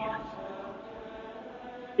charity,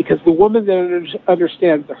 because the woman that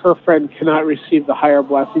understands that her friend cannot receive the higher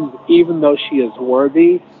blessings even though she is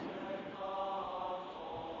worthy,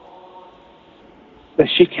 that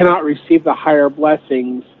she cannot receive the higher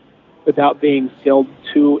blessings without being sealed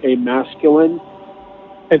to a masculine,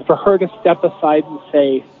 and for her to step aside and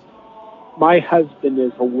say, my husband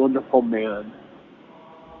is a wonderful man,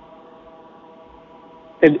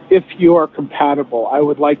 and if you are compatible, I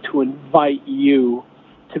would like to invite you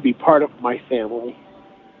to be part of my family.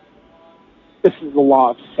 This is the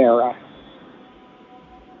law of Sarah.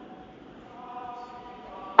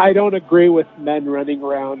 I don't agree with men running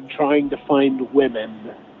around trying to find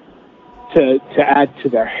women to add to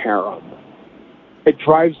their harem. It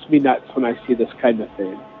drives me nuts when I see this kind of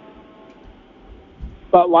thing.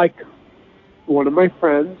 But like one of my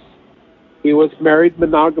friends, he was married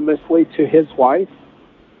monogamously to his wife,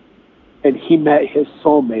 and he met his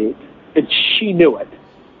soulmate, and she knew it.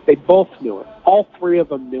 They both knew it. All three of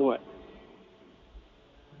them knew it.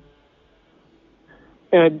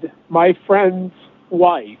 And my friend's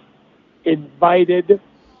wife invited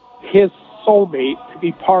his soulmate to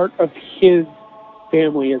be part of his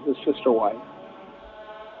family as a sister wife.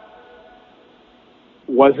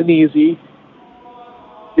 Wasn't easy.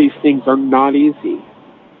 These things are not easy.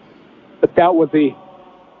 But that was a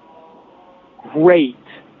great,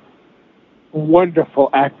 wonderful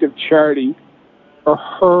act of charity for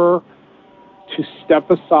her to step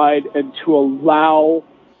aside and to allow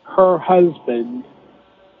her husband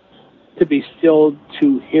to be sealed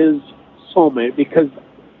to his soulmate, because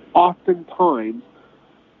oftentimes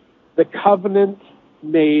the covenant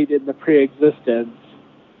made in the pre-existence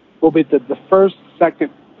will be that the first,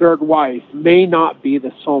 second, third wife may not be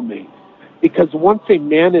the soulmate, because once a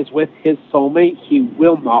man is with his soulmate, he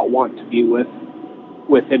will not want to be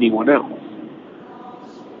with anyone else.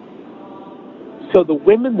 So the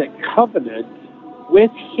women that covenant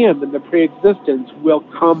with him in the pre-existence will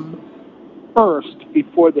come first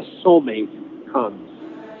before the soulmate comes.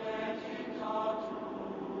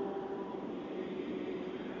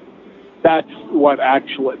 That's what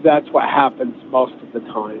happens most of the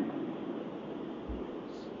time.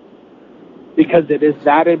 Because it is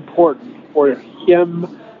that important for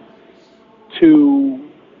him to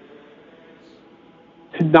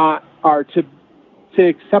to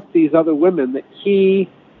accept these other women that he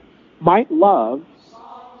might love,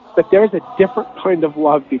 but there's a different kind of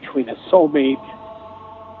love between a soulmate,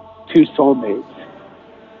 two soulmates.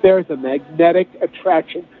 There's a magnetic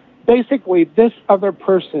attraction. Basically, this other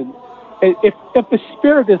person, if the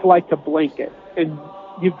spirit is like a blanket, and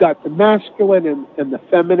you've got the masculine and the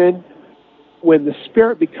feminine, when the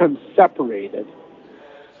spirit becomes separated,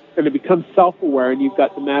 and it becomes self-aware, and you've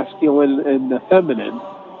got the masculine and the feminine,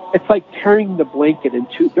 it's like tearing the blanket in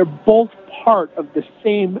two. They're both part of the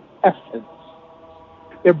same essence.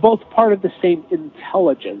 They're both part of the same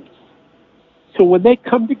intelligence. So when they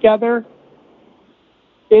come together,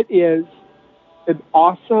 it is an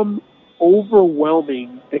awesome,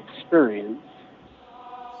 overwhelming experience.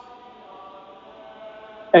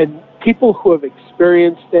 And people who have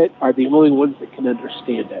experienced it are the only ones that can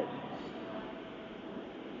understand it.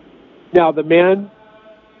 Now, the man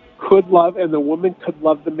could love, and the woman could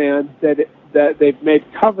love the man that they've made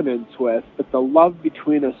covenants with, but the love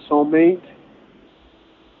between a soulmate,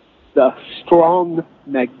 the strong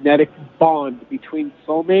magnetic bond between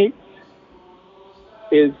soulmates,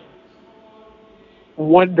 is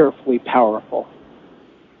wonderfully powerful.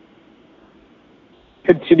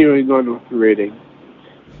 Continuing on with the reading.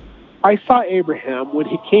 I saw Abraham when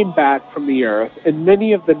he came back from the earth, and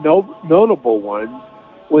many of the notable ones,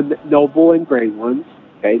 noble and great ones,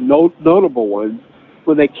 notable ones,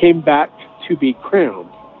 when they came back to be crowned.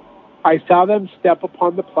 I saw them step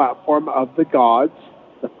upon the platform of the gods,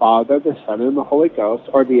 the Father, the Son, and the Holy Ghost,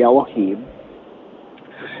 or the Elohim,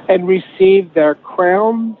 and receive their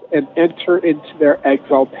crowns and enter into their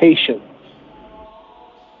exaltations.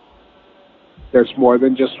 There's more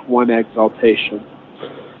than just one exaltation.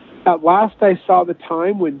 At last I saw the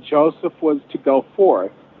time when Joseph was to go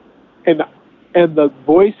forth, and the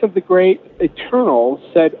voice of the great Eternal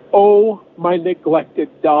said, "O my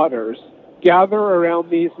neglected daughters, gather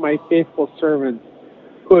around these my faithful servants,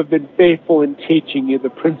 who have been faithful in teaching you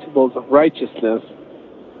the principles of righteousness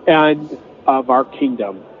and of our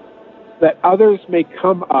kingdom, that others may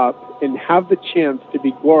come up and have the chance to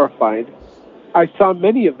be glorified." I saw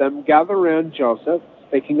many of them gather around Joseph,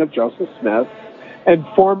 speaking of Joseph Smith, and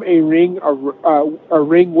form a ring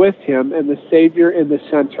with him and the Savior in the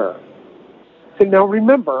center. So now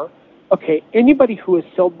remember, anybody who is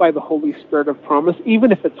sealed by the Holy Spirit of promise,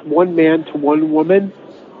 even if it's one man to one woman,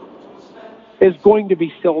 is going to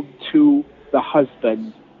be sealed to the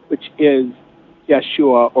husband, which is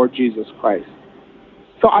Yeshua or Jesus Christ.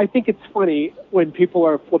 So I think it's funny when people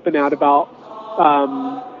are flipping out about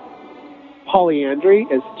polyandry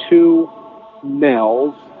as two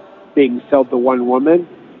males being sealed to one woman.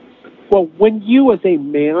 Well, when you as a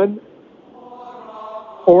man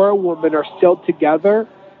or a woman are sealed together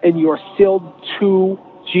and you are sealed to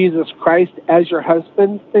Jesus Christ as your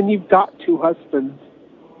husband, then you've got two husbands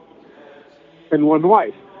and one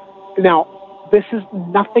wife. Now, this has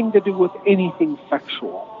nothing to do with anything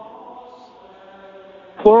sexual.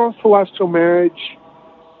 Plural celestial marriage,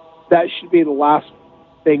 that should be the last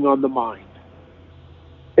thing on the mind.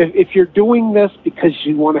 If you're doing this because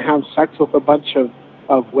you want to have sex with a bunch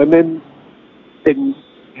of women, then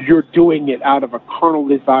you're doing it out of a carnal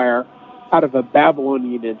desire, out of a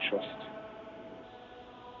Babylonian interest.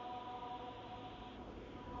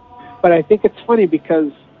 But I think it's funny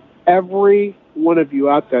because every one of you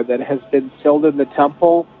out there that has been sealed in the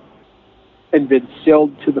temple and been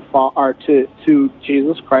sealed to to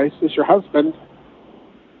Jesus Christ as your husband,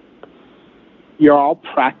 you're all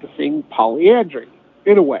practicing polyandry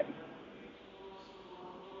in a way.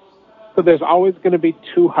 So there's always going to be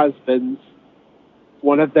two husbands.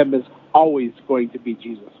 One of them is always going to be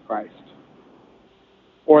Jesus Christ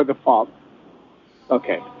or the Father.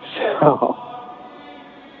 Okay, so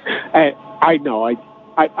I know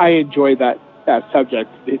I enjoy that subject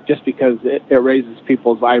just because it raises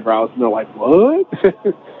people's eyebrows and they're like, what?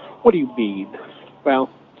 What do you mean? Well,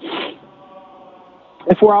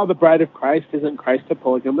 if we're all the bride of Christ, isn't Christ a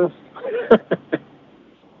polygamist?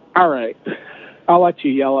 All right. I'll let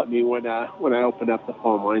you yell at me when I open up the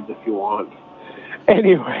phone lines if you want.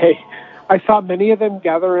 Anyway, I saw many of them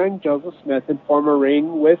gather around Joseph Smith and form a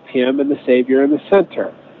ring with him and the Savior in the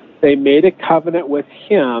center. They made a covenant with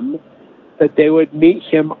him that they would meet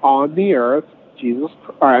him on the earth,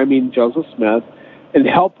 Joseph Smith, and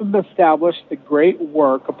help him establish the great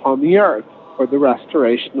work upon the earth for the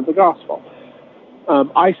restoration of the gospel.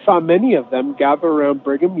 I saw many of them gather around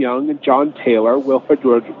Brigham Young and John Taylor, Wilford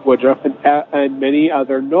Woodruff, and many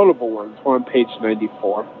other notable ones. We're on page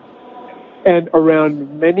 94. And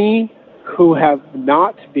around many who have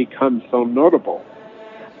not become so notable.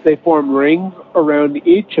 They form rings around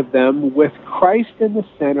each of them with Christ in the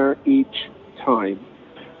center each time.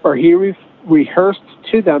 For he rehearsed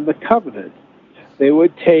to them the covenant. They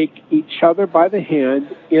would take each other by the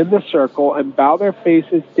hand in the circle and bow their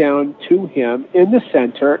faces down to him in the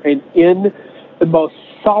center, and in the most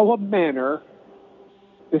solemn manner.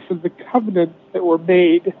 This is the covenants that were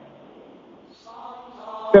made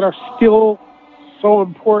that are still so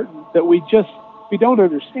important that we don't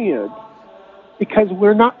understand, because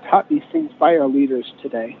we're not taught these things by our leaders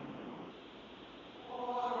today.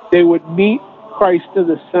 They would meet Christ in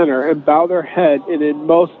the center and bow their head, and in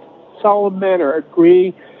most solemn manner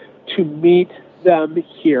agree to meet them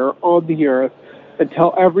here on the earth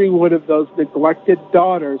until every one of those neglected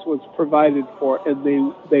daughters was provided for, and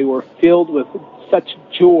they were filled with such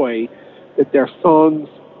joy that their songs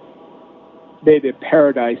made a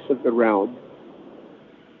paradise of the realm.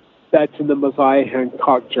 That's in the Mosiah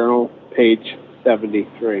Hancock Journal, page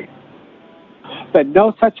 73. But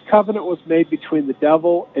no such covenant was made between the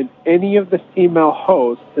devil and any of the female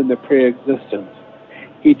hosts in the pre-existence.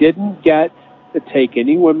 He didn't get to take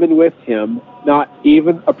any women with him, not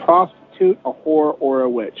even a prostitute, a whore, or a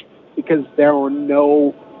witch, because there were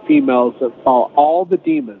no females that follow. All the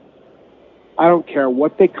demons, I don't care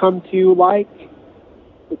what they come to you like,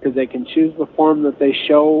 because they can choose the form that they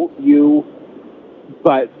show you,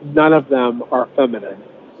 but none of them are feminine.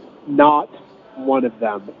 Not one of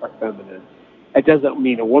them are feminine. It doesn't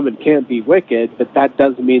mean a woman can't be wicked, but that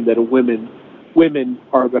does mean that women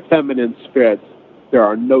are the feminine spirits. There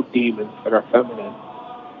are no demons that are feminine.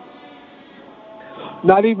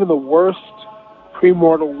 Not even the worst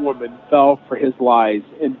premortal woman fell for his lies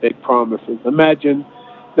and big promises. Imagine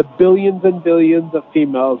the billions and billions of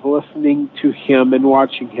females listening to him and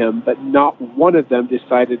watching him, but not one of them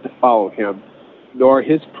decided to follow him, nor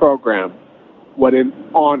his program. What an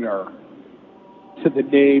honor to the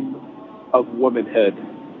name of womanhood.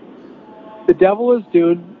 The devil is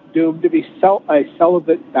doomed to be a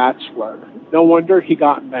celibate bachelor. No wonder he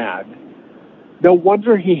got mad. No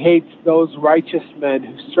wonder he hates those righteous men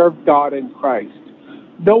who serve God in Christ.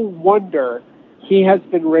 No wonder he has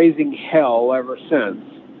been raising hell ever since.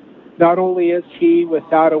 Not only is he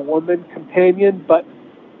without a woman companion, but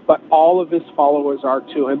all of his followers are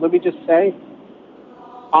too. And let me just say,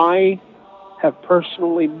 I have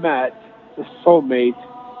personally met the soulmate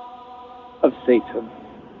of Satan.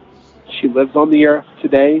 She lives on the earth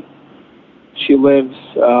today. She lives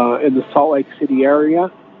in the Salt Lake City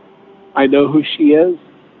area. I know who she is.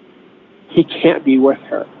 He can't be with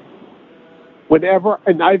her.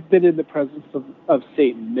 And I've been in the presence of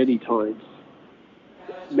Satan many times.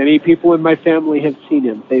 Many people in my family have seen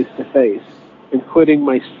him face to face, including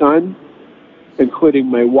my son, including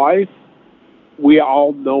my wife. We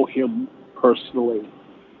all know him personally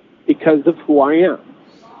because of who I am.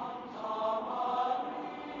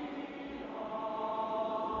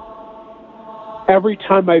 Every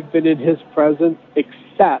time I've been in his presence,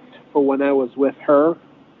 except for when I was with her,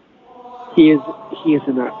 he is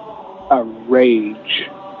in a rage.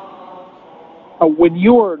 When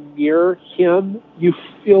you are near him, you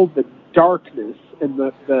feel the darkness and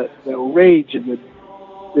the rage and the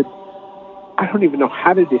I don't even know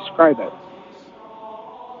how to describe it.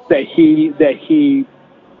 That he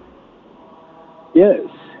is.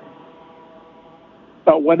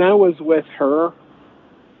 But when I was with her,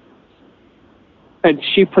 and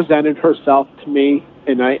she presented herself to me,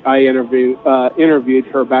 and I interviewed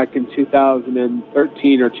her back in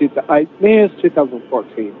 2013 or maybe it was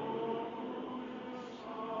 2014.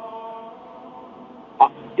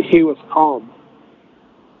 He was calm.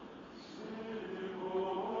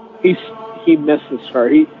 He misses her.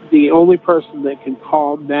 The only person that can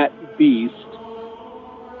calm that beast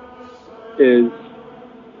is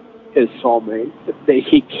his soulmate that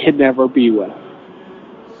he can never be with,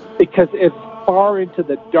 because as far into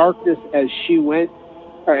the darkness as she went,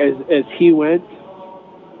 or as he went,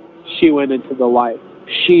 she went into the light.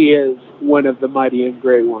 She is one of the mighty and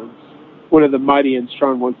great ones, one of the mighty and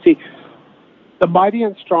strong ones. See, the mighty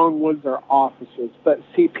and strong ones are officers, but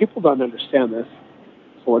see, people don't understand this.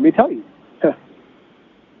 So let me tell you.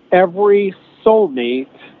 Every soulmate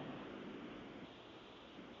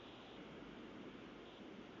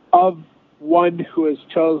of one who is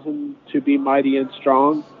chosen to be mighty and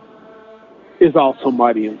strong is also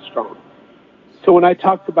mighty and strong. So when I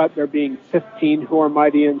talked about there being 15 who are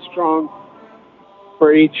mighty and strong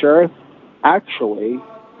for each earth, actually,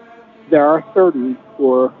 there are 30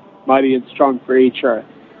 who are mighty and strong for each earth.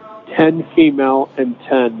 10 female and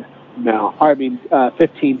 10 male.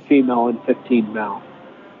 15 female and 15 male.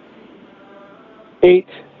 8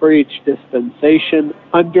 for each dispensation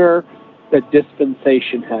under that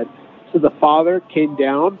dispensation had. So the Father came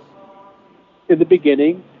down in the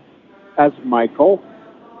beginning as Michael,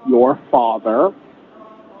 your father,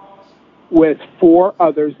 with 4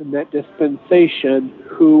 others in that dispensation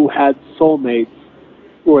who had soulmates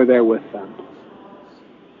who were there with them.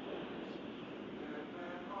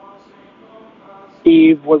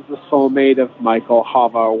 Eve was the soulmate of Michael,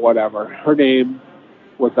 Hava, or whatever. Her name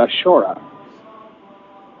was Ashura.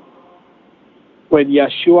 When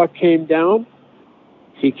Yeshua came down,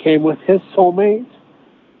 he came with his soulmate,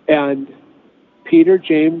 and Peter,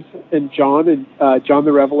 James, and John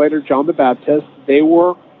the Revelator, John the Baptist, they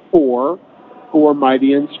were 4 who were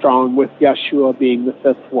mighty and strong, with Yeshua being the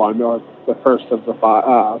 5th one, or the first of the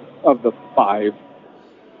 5.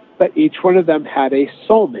 But each one of them had a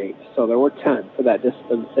soulmate, so there were 10 for that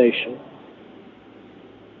dispensation.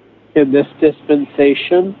 In this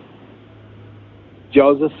dispensation,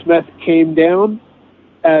 Joseph Smith came down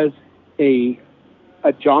as a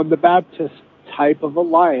John the Baptist type of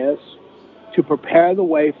Elias to prepare the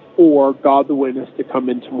way for God the Witness to come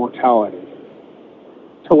into mortality,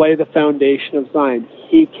 to lay the foundation of Zion.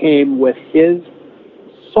 He came with his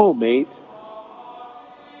soulmate,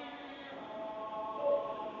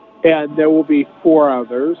 and there will be 4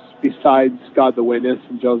 others besides God the Witness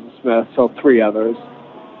and Joseph Smith, so 3 others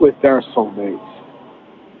with their soulmates.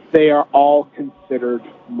 They are all considered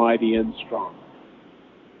mighty and strong.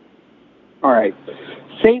 All right.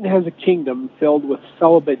 Satan has a kingdom filled with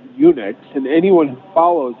celibate eunuchs, and anyone who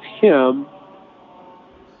follows him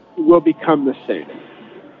will become the same.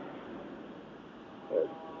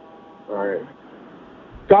 All right.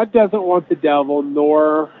 God doesn't want the devil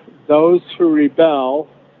nor those who rebelled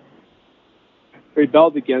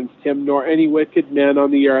against him, nor any wicked men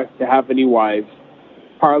on the earth to have any wives.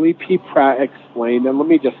 Parley P. Pratt explained, and let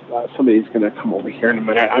me just, somebody's going to come over here in a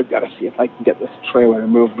minute. I've got to see if I can get this trailer to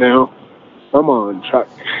move now. Come on, truck.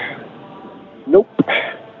 Nope.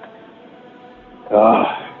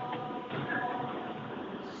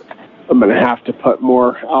 I'm going to have to put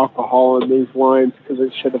more alcohol in these wines because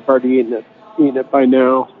I should have already eaten it by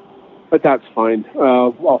now. But that's fine.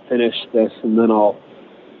 I'll finish this and then I'll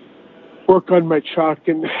work on my truck,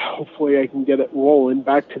 and hopefully I can get it rolling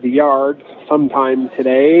back to the yard sometime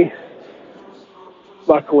today.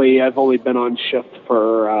 Luckily, I've only been on shift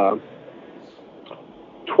for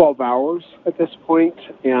 12 hours at this point,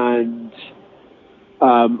 and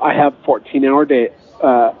I have 14 hours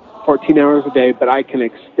a day, but I can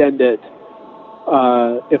extend it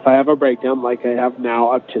if I have a breakdown like I have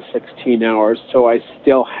now up to 16 hours, so I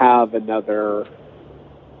still have another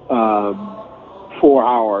 4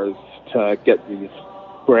 hours to get these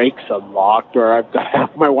brakes unlocked, or I've got to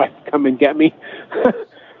have my wife come and get me,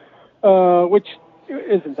 which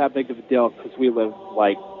isn't that big of a deal because we live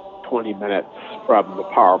like 20 minutes from the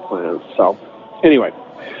power plant. So anyway,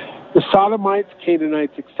 the Sodomites,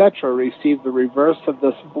 Canaanites, etc. received the reverse of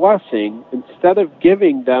this blessing. Instead of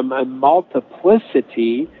giving them a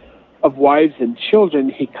multiplicity of wives and children,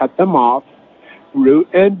 he cut them off, root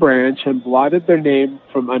and branch, and blotted their name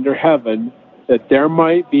from under heaven, that there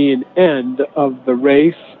might be an end of the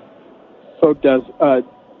race so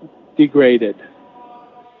degraded.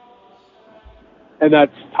 And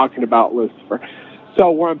that's talking about Lucifer.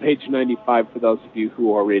 So we're on page 95 for those of you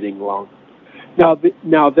who are reading along.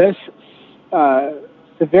 Now this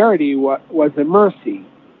severity was a mercy.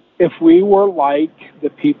 If we were like the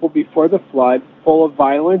people before the flood, full of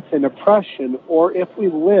violence and oppression, or if we,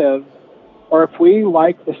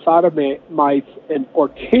 like the Sodomites or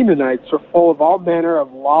Canaanites, are full of all manner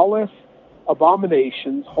of lawless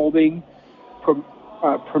abominations, holding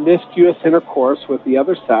promiscuous intercourse with the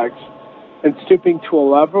other sex, and stooping to a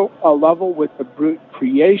level with the brute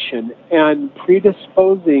creation, and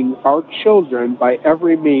predisposing our children by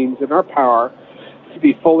every means in our power to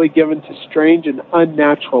be fully given to strange and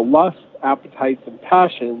unnatural lusts, appetites, and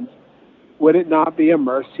passions, would it not be a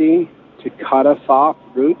mercy to cut us off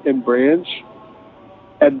root and branch,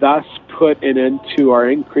 and thus put an end to our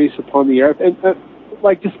increase upon the earth? And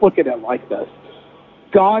just look at it like this.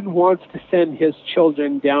 God wants to send his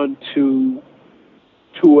children down to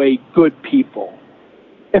a good people.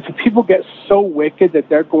 If the people get so wicked that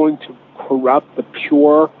they're going to corrupt the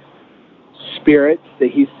pure spirits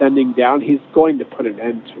that he's sending down, he's going to put an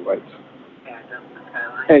end to it.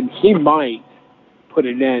 And he might put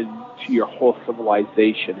an end to your whole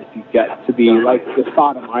civilization if you get to be like the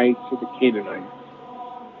Sodomites or the Canaanites.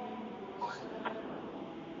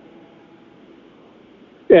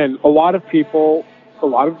 And a lot of people, a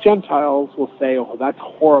lot of Gentiles will say, oh, that's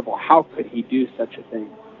horrible. How could he do such a thing?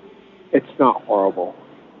 It's not horrible.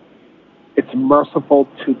 It's merciful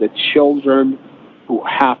to the children who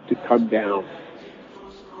have to come down.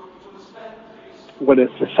 When a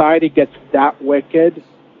society gets that wicked,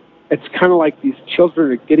 it's kind of like these children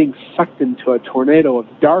are getting sucked into a tornado of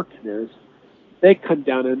darkness. They come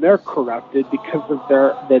down and they're corrupted because of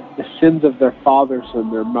the sins of their fathers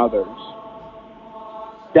and their mothers.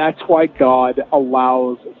 That's why God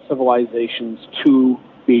allows civilizations to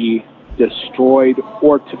be destroyed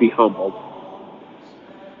or to be humbled.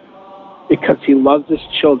 Because he loves his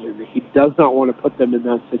children. He does not want to put them in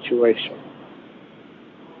that situation.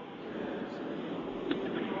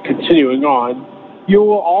 Continuing on, you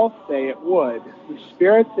will all say it would. The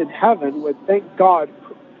spirits in heaven would thank God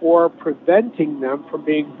for preventing them from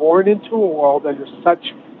being born into a world under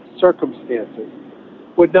such circumstances.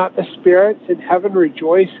 Would not the spirits in heaven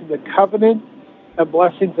rejoice in the covenant and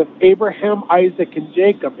blessings of Abraham, Isaac, and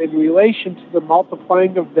Jacob in relation to the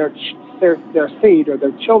multiplying of their seed or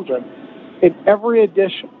their children in every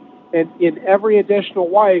additional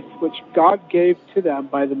wife which God gave to them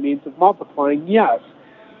by the means of multiplying? Yes,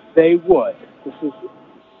 they would.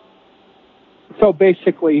 So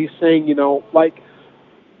basically he's saying, like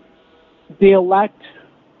the elect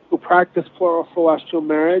who practice plural celestial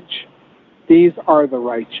marriage, these are the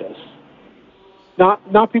righteous.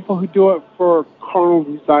 Not people who do it for carnal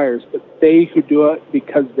desires, but they who do it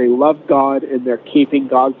because they love God and they're keeping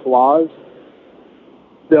God's laws.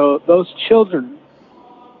 Those children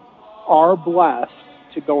are blessed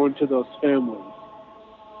to go into those families.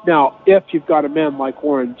 Now, if you've got a man like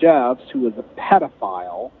Warren Jeffs, who is a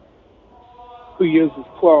pedophile, who uses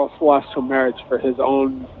plural celestial marriage for his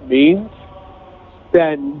own means,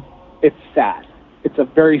 then it's sad. It's a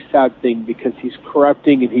very sad thing because he's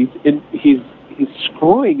corrupting and he's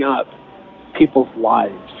screwing up people's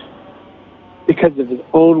lives because of his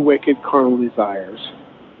own wicked carnal desires.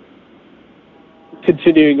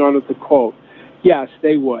 Continuing on with the quote, yes,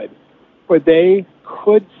 they would. For they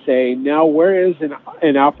could say, now where is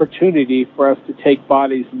an opportunity for us to take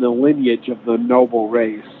bodies in the lineage of the noble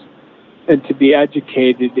race and to be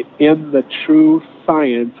educated in the true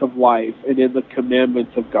science of life and in the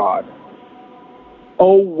commandments of God?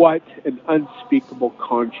 Oh, what an unspeakable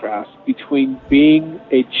contrast between being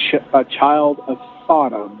a child of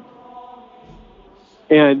Sodom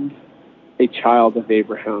and a child of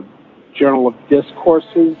Abraham. Journal of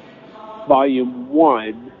Discourses, Volume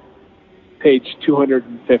 1, page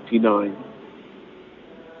 259.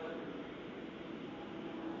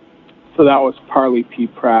 So that was Parley P.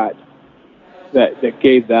 Pratt that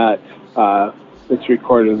gave that. It's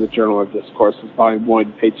recorded in the Journal of Discourses, Volume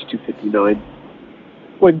 1, page 259.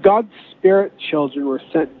 When God's spirit children were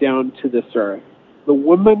sent down to this earth, the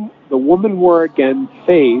women were again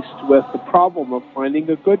faced with the problem of finding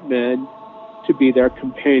a good man to be their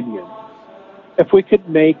companion. If we could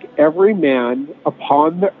make every man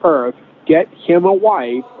upon the earth get him a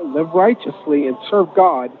wife, live righteously, and serve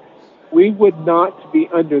God, we would not be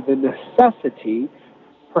under the necessity,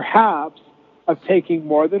 perhaps, of taking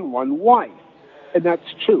more than one wife. And that's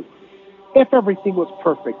true. If everything was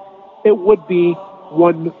perfect, it would be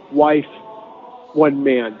one wife, one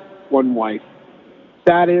man, one wife.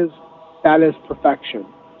 That is perfection.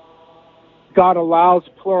 God allows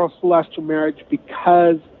plural celestial marriage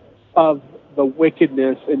because of the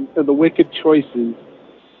wickedness and the wicked choices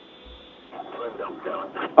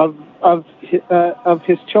of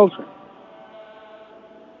his children.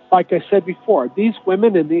 Like I said before, these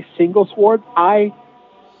women in these singles wards, I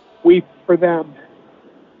weep for them.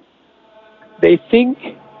 They think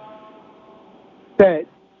that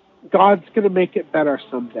God's going to make it better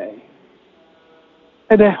someday.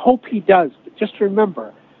 And I hope he does. But just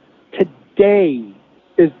remember, today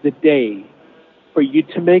is the day for you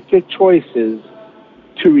to make your choices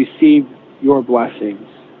to receive your blessings.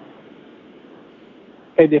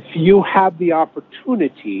 And if you have the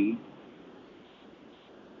opportunity,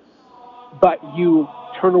 but you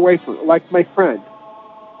turn away from it, like my friend,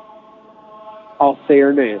 I'll say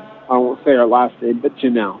her name. I won't say her last name, but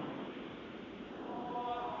Janelle.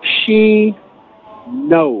 She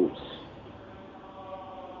knows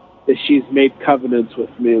that she's made covenants with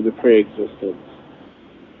me in the pre-existence.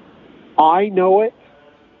 I know it,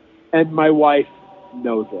 and my wife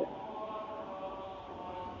knows it.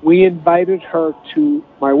 My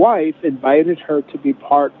wife invited her to be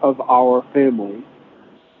part of our family.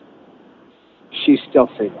 She's still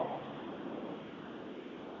single.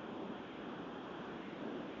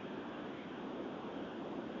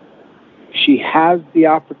 She has the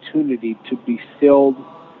opportunity to be sealed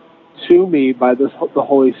to me by the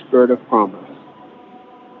Holy Spirit of promise.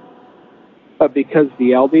 But because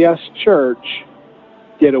the LDS Church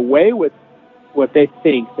did away with what they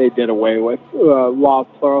think they did away with, law of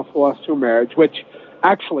plural celestial marriage, which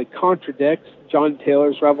actually contradicts John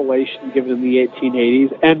Taylor's revelation given in the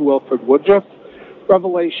 1880s and Wilford Woodruff's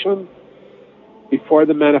revelation before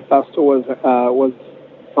the manifesto was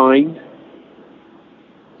signed.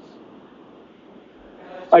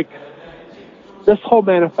 Like, this whole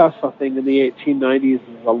manifesto thing in the 1890s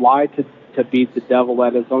is a lie to beat the devil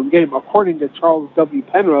at his own game, according to Charles W.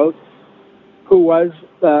 Penrose, who was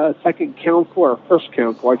the second counsel or first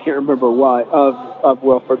counsel, I can't remember what, of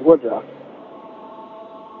Wilford Woodruff.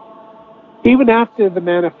 Even after the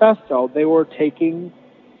manifesto, they were taking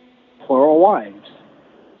plural wives.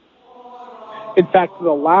 In fact,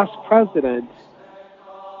 the last president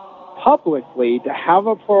publicly to have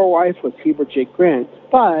a plural wife was Heber J. Grant,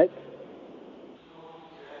 but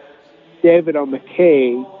David O.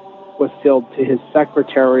 McKay was sealed to his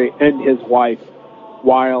secretary and his wife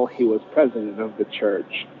while he was president of the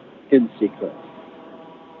church in secret.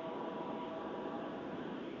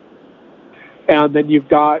 And then you've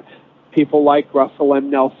got people like Russell M.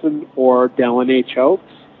 Nelson or Dallin H. Oates,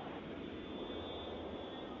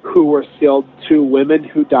 who were sealed to women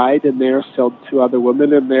who died, and they're sealed to other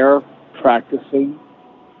women, and they're practicing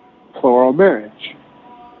plural marriage.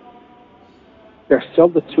 They're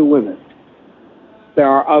sealed to two women. There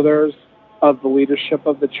are others of the leadership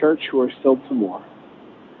of the church who are sealed to more.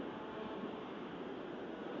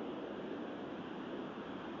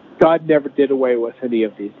 God never did away with any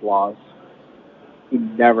of these laws. He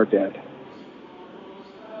never did.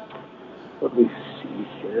 Let me see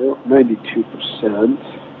here.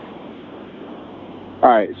 92%. All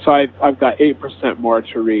right, so I've got 8% more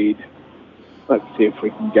to read. Let's see if we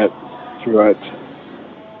can get through it.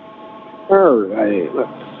 All right,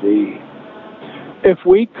 let's see. If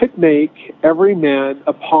we could make every man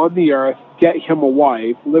upon the earth get him a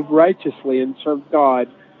wife, live righteously, and serve God,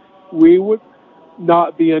 we would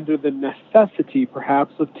not be under the necessity,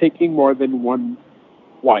 perhaps, of taking more than one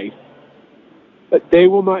wife. But they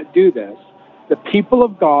will not do this. The people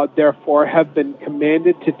of God, therefore, have been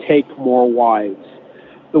commanded to take more wives.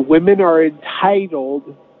 The women are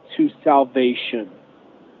entitled to salvation,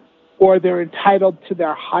 or they're entitled to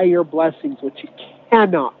their higher blessings, which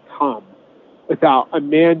cannot come without a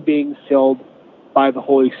man being sealed by the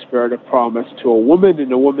Holy Spirit of promise to a woman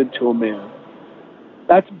and a woman to a man.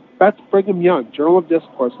 That's Brigham Young, Journal of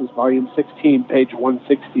Discourses, Volume 16, page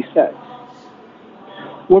 166.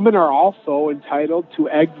 Women are also entitled to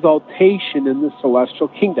exaltation in the celestial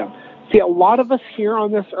kingdom. See, a lot of us here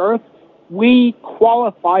on this earth, we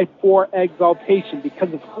qualify for exaltation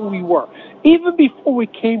because of who we were. Even before we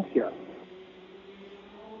came here.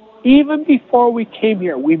 Even before we came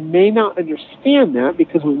here, we may not understand that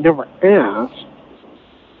because we've never asked,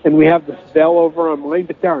 and we have this veil over our mind,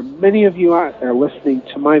 but there are many of you out there listening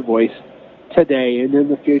to my voice today and in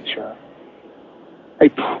the future. I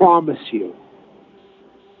promise you,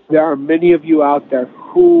 there are many of you out there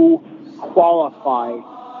who qualify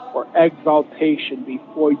for exaltation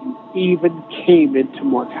before you even came into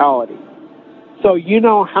mortality. So you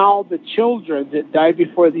know how the children that died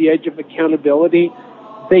before the age of accountability,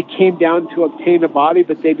 they came down to obtain a body,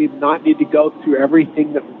 but they did not need to go through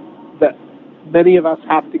everything that many of us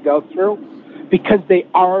have to go through because they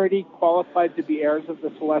already qualified to be heirs of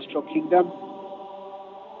the celestial kingdom.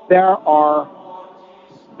 There are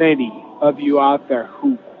many of you out there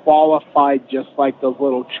who qualified just like those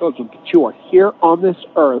little children, but you are here on this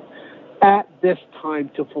earth at this time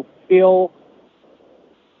to fulfill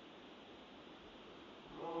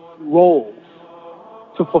roles,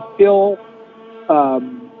 to fulfill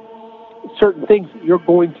certain things that you're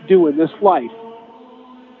going to do in this life.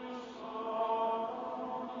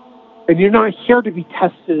 And you're not here to be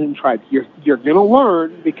tested and tried. You're going to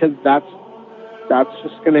learn because that's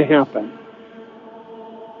just going to happen.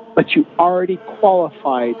 But you already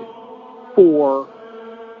qualified for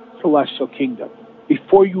celestial kingdom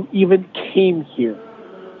before you even came here.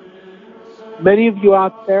 Many of you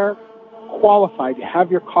out there qualified. You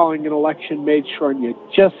have your calling and election made sure, and you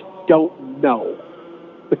just don't know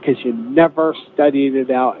because you never studied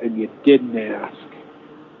it out and you didn't ask.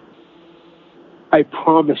 I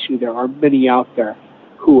promise you there are many out there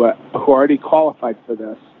who already qualified for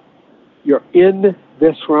this. You're in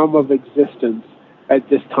this realm of existence at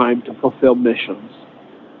this time to fulfill missions.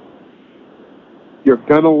 You're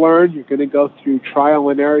going to learn. You're going to go through trial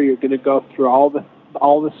and error. You're going to go through all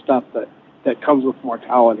the stuff that comes with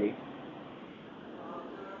mortality.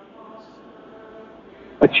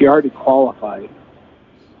 But you already qualified.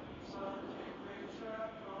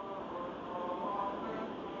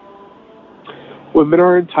 Women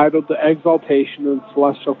are entitled to exaltation in the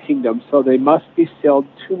celestial kingdom, so they must be sealed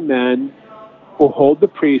to men who hold the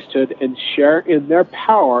priesthood and share in their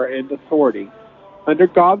power and authority. Under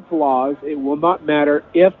God's laws, it will not matter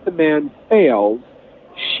if the man fails,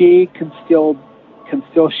 she can still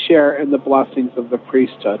share in the blessings of the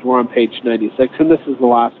priesthood. We're on page 96, and this is the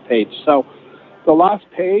last page. So the last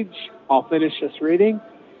page, I'll finish this reading,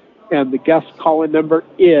 and the guest call-in number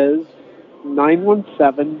is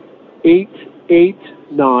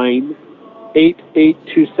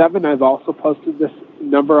 917-889-8827. I've also posted this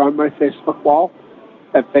number on my Facebook wall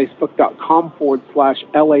at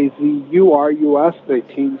facebook.com/LAZURUS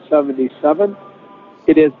 1977.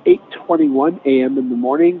 It is 8:21 a.m. in the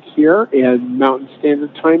morning here in Mountain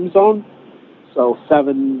Standard Time Zone, so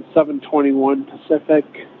 7:21 Pacific,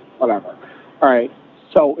 whatever. All right,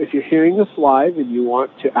 so if you're hearing this live and you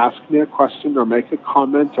want to ask me a question or make a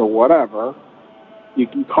comment or whatever, you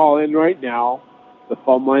can call in right now. The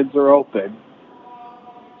phone lines are open.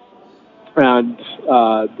 And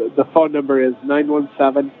the phone number is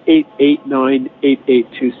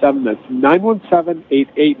 917-889-8827. That's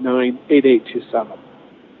 917-889-8827.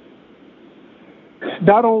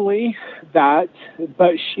 Not only that,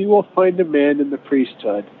 but she will find a man in the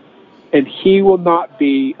priesthood, and he will not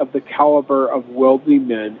be of the caliber of worldly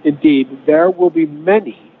men. Indeed, there will be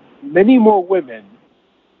many, many more women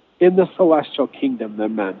in the celestial kingdom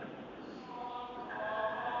than men.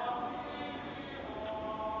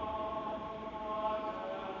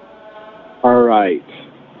 All right.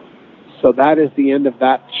 So that is the end of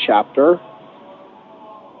that chapter.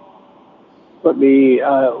 Let me,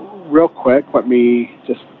 real quick, let me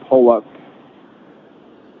just pull up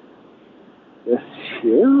this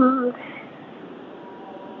here.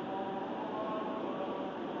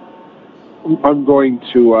 I'm going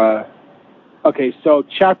to, okay, so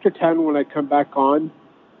chapter 10, when I come back on,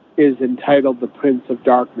 is entitled The Prince of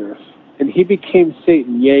Darkness. And he became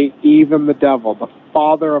Satan, yea, even the devil, the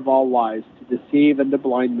father of all lies, to deceive and to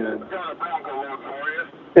blind men,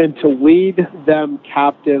 and to lead them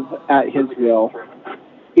captive at his will,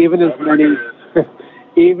 even as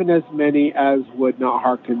many as would not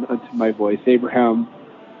hearken unto my voice. Abraham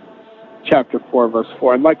chapter 4, verse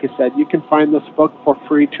 4. And like I said, you can find this book for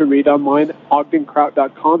free to read online at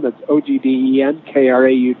ogdenkraut.com. That's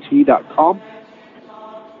OGDENKRAUT.com.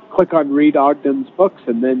 Click on Read Ogden's Books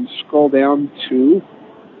and then scroll down to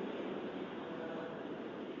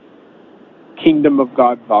Kingdom of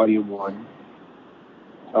God, Volume 1.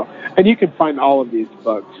 So, and you can find all of these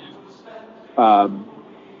books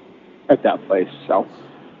at that place. So,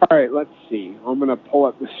 all right, let's see. I'm going to pull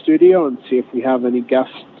up the studio and see if we have any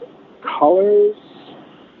guest callers.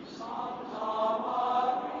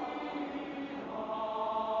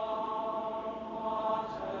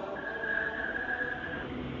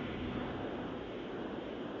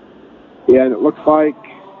 Yeah, and it looks like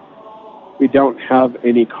we don't have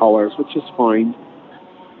any callers, which is fine.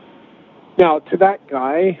 Now, to that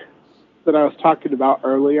guy that I was talking about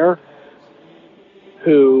earlier,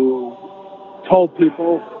 who told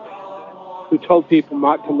people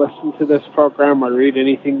not to listen to this program or read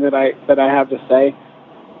anything that I have to say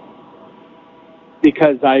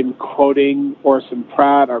because I'm quoting Orson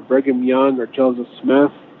Pratt or Brigham Young or Joseph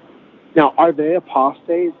Smith. Now, are they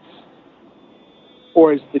apostates?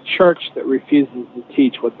 Or is the church that refuses to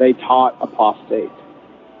teach what they taught apostate?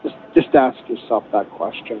 Just ask yourself that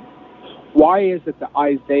question. Why is it that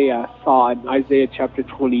Isaiah saw in Isaiah chapter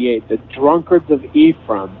 28 the drunkards of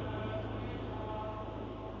Ephraim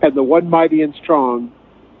and the one mighty and strong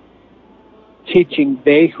teaching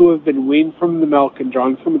they who have been weaned from the milk and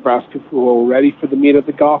drawn from the breast, who are ready for the meat of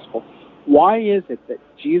the gospel? Why is it that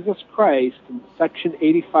Jesus Christ in section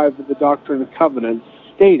 85 of the Doctrine and Covenants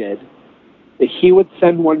stated that he would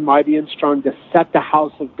send one mighty and strong to set the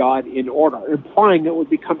house of God in order, implying it would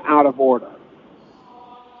become out of order?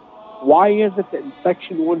 Why is it that in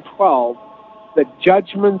section 112, the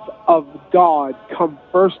judgments of God come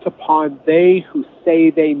first upon they who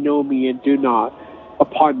say they know me and do not,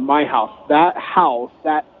 upon my house, that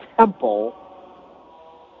temple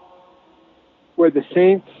where the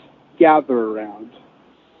saints gather around?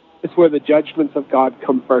 It's where the judgments of God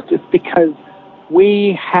come first. It's because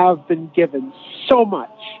we have been given so much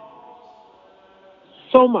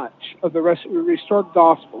of the restored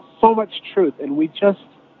gospel, so much truth, and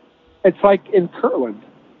it's like in Kirtland.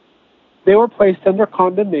 They were placed under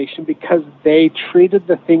condemnation because they treated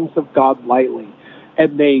the things of God lightly,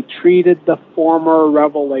 and they treated the former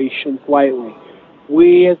revelations lightly.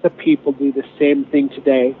 We as a people do the same thing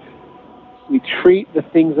today. We treat the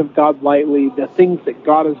things of God lightly, the things that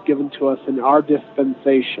God has given to us in our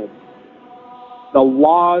dispensation. The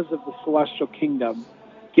laws of the celestial kingdom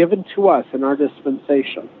given to us in our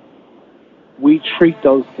dispensation. We treat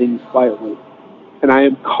those things lightly. And I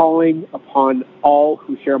am calling upon all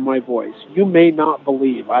who hear my voice. You may not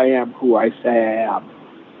believe I am who I say I am,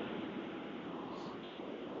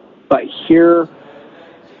 but hear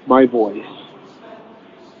my voice.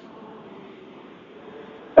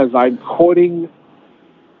 As I'm quoting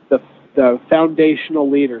the foundational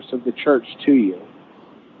leaders of the church to you,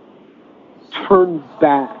 turn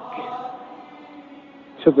back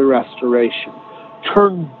to the restoration.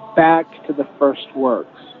 Turn back to the first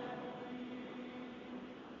works.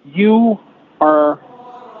 You are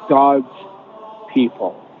God's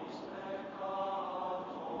people.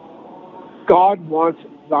 God wants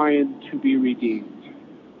Zion to be redeemed.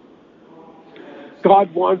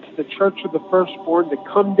 God wants the church of the firstborn to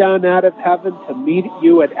come down out of heaven to meet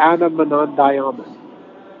you at Adam and on Diamond.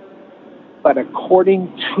 But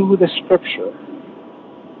according to the Scripture,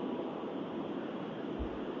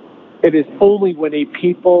 it is only when a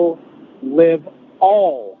people live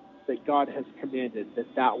all that God has commanded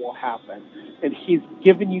that will happen. And He's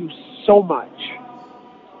given you so much.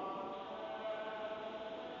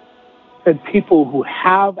 And people who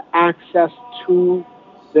have access to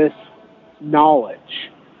this knowledge,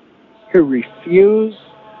 who refuse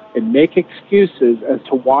and make excuses as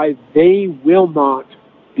to why they will not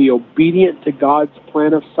be obedient to God's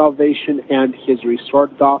plan of salvation and His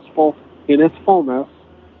restored gospel in its fullness,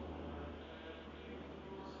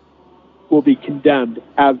 will be condemned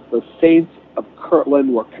as the saints of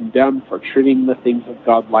Kirtland were condemned for treating the things of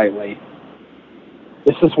God lightly.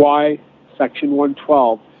 This is why section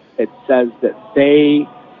 112, it says that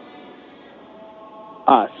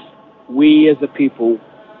we as a people,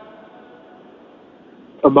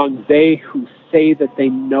 among they who say that they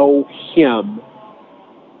know Him,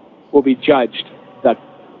 will be judged.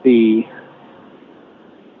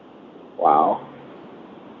 Wow.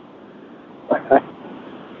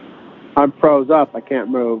 I'm froze up. I can't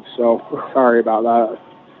move, so sorry about that.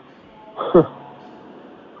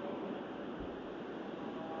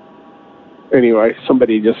 Anyway,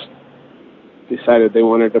 somebody just decided they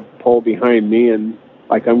wanted to pull behind me and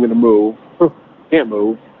like I'm going to move. Can't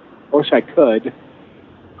move. I wish I could.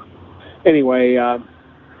 Anyway,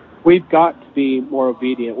 we've got to be more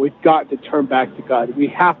obedient. We've got to turn back to God. We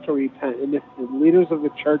have to repent. And if the leaders of the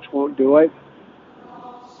church won't do it,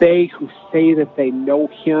 they who say that they know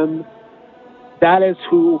Him, that is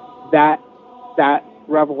who that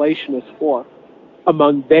revelation is for.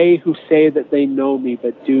 Among they who say that they know me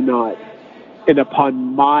but do not, and upon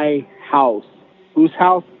my house. Whose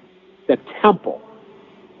house? The temple.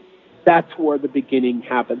 That's where the beginning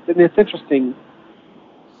happens. And it's interesting.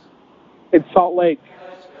 In Salt Lake,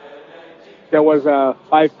 there was a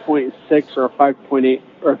 5.6 or a 5.8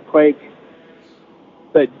 earthquake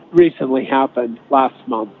that recently happened last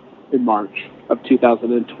month in March of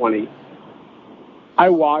 2020. I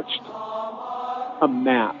watched a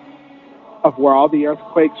map of where all the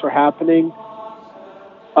earthquakes were happening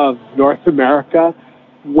of North America.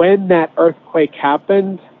 When that earthquake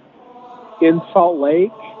happened in Salt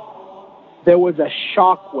Lake, there was a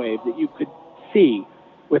shock wave that you could see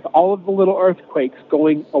with all of the little earthquakes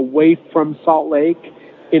going away from Salt Lake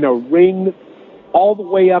in a ring all the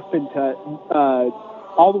way up into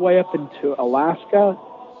Alaska,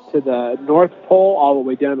 to the North Pole, all the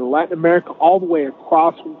way down to Latin America, all the way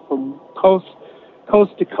across from coast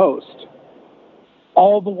to coast,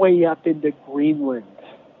 all the way up into Greenland.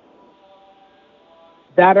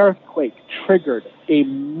 That earthquake triggered a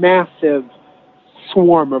massive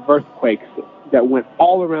swarm of earthquakes that went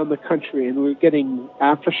all around the country, and we were getting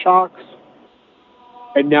aftershocks.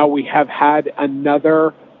 And now we have had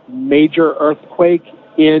another major earthquake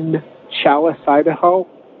in Chalice, Idaho,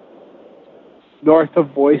 north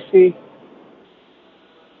of Boise.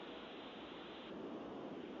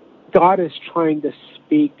 God is trying to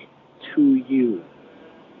speak to you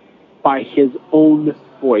by His own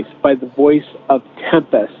voice, by the voice of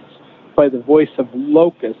tempests, by the voice of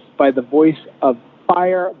locusts, by the voice of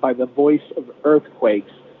fire, by the voice of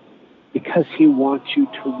earthquakes, because He wants you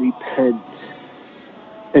to repent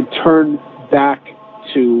and turn back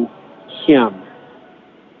to Him.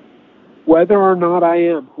 Whether or not I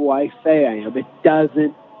am who I say I am, it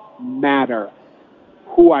doesn't matter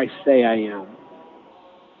who I say I am.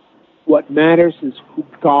 What matters is who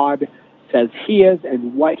God says He is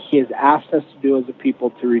and what He has asked us to do as a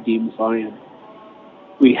people to redeem Zion.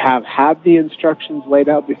 We have had the instructions laid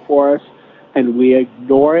out before us, and we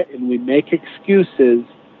ignore it, and we make excuses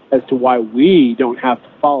as to why we don't have to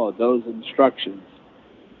follow those instructions.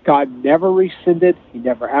 God never rescinded, He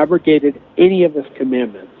never abrogated any of His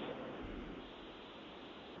commandments.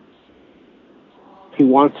 He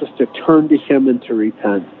wants us to turn to Him and to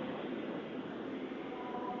repent.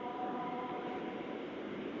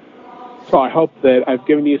 So I hope that I've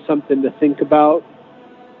given you something to think about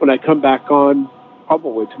when I come back on,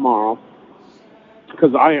 probably tomorrow.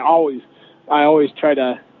 Because I always try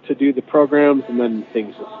to do the programs, and then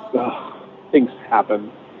things happen.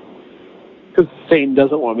 Because Satan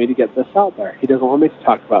doesn't want me to get this out there. He doesn't want me to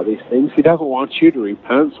talk about these things. He doesn't want you to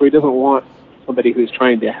repent, so he doesn't want somebody who's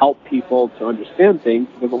trying to help people to understand things.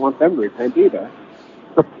 He doesn't want them to repent either.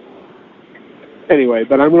 Anyway,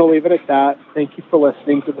 but I'm going to leave it at that. Thank you for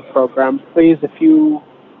listening to the program. Please, if you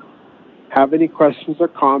have any questions or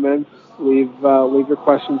comments, leave your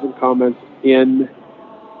questions and comments in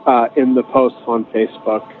the posts on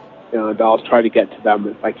Facebook, and I'll try to get to them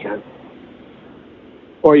if I can.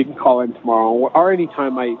 Or you can call in tomorrow, or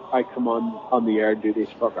anytime I come on the air and do these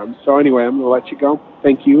programs. So anyway, I'm going to let you go.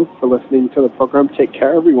 Thank you for listening to the program. Take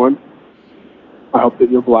care, everyone. I hope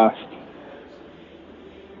that you're blessed.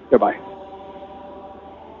 Goodbye.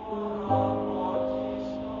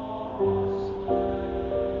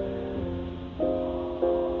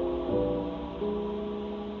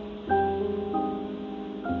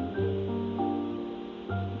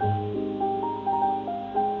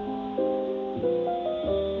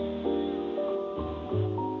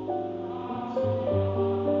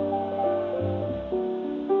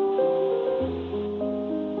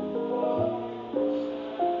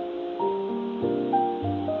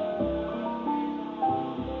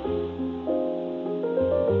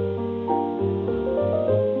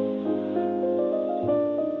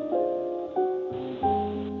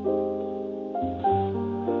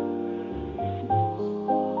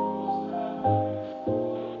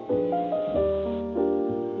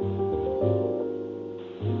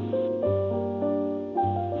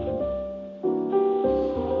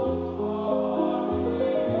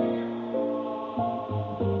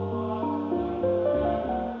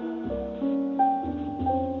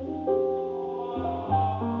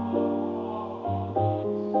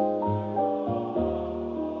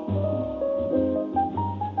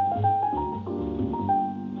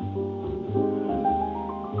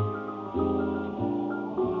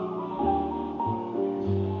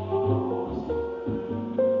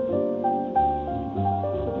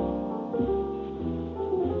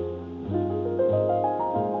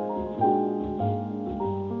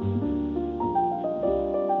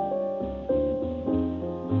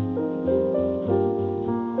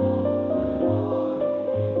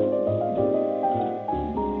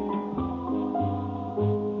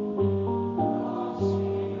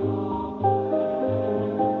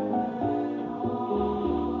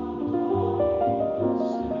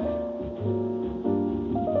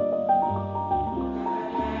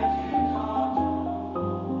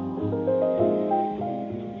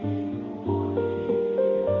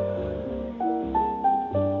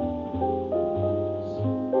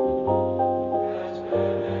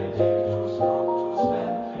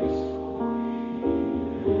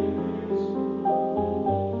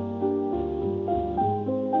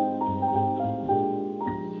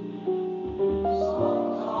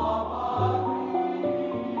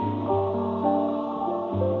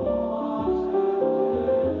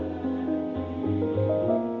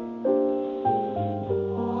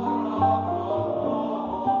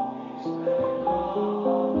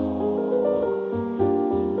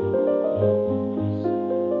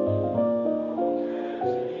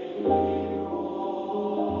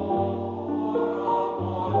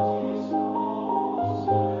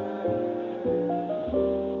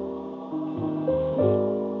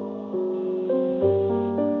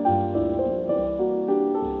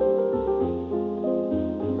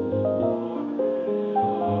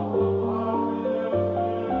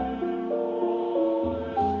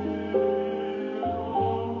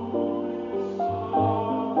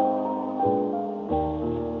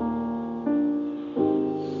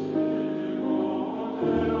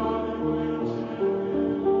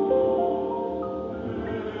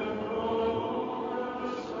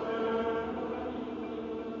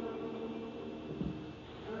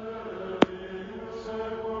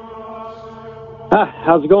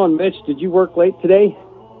 How's it going, Mitch? Did you work late today?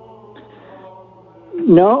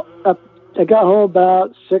 No, I got home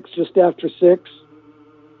about 6, just after 6.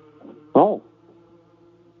 Oh.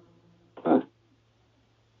 I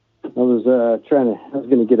was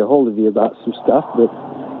going to get a hold of you about some stuff, but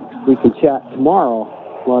we can chat tomorrow.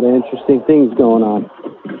 A lot of interesting things going on.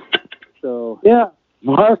 So yeah,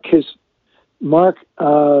 Mark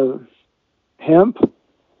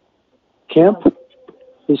Kemp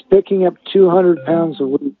is picking up 200 pounds a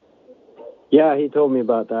week. Yeah, he told me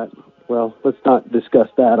about that. Well, let's not discuss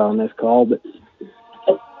that on this call, but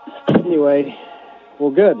anyway,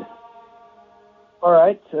 well, good. All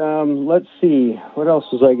right, let's see. What else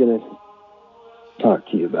was I going to talk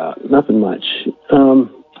to you about? Nothing much.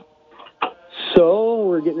 So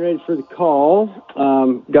we're getting ready for the call.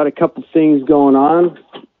 Got a couple things going on.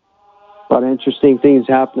 A lot of interesting things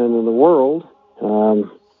happening in the world.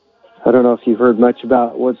 I don't know if you've heard much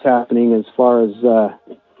about what's happening as far as the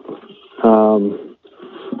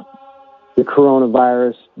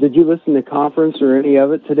coronavirus. Did you listen to the conference or any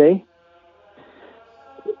of it today?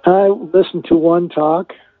 I listened to one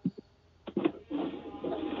talk.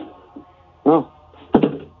 Oh.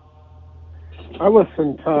 I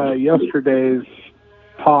listened to yesterday's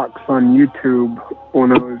talks on YouTube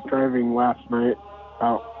when I was driving last night,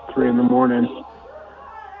 about 3 a.m.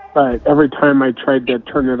 But every time I tried to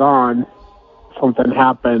turn it on, something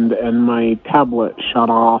happened and my tablet shut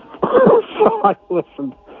off. So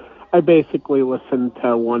I basically listened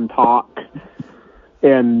to one talk,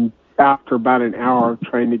 and after about an hour of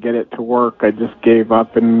trying to get it to work, I just gave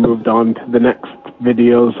up and moved on to the next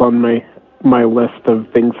videos on my list of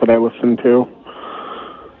things that I listen to.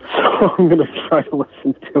 So I'm going to try to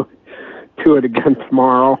listen to it again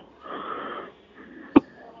tomorrow.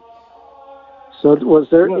 So was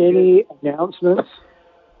there any announcements?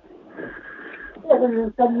 Yeah,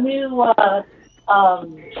 there's a new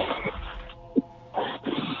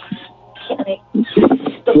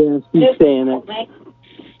Yes, he's saying it.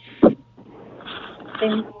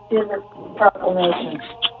 Proclamation.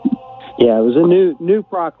 Yeah, it was a new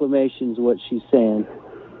proclamation is what she's saying.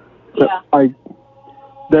 Yeah.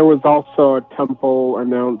 There was also a temple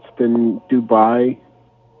announced in Dubai,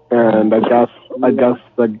 and I guess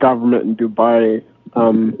the government in Dubai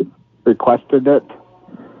requested it,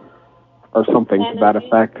 or something to that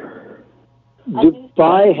effect.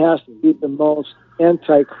 Dubai has to be the most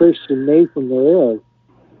anti-Christian nation there is.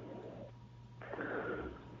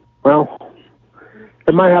 Well,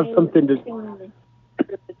 it might have something to.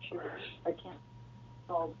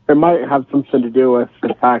 It might have something to do with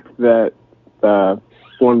the fact that the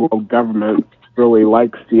one world government really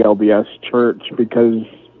likes the LDS Church because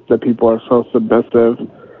the people are so submissive,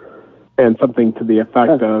 and something to the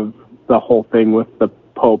effect of the whole thing with the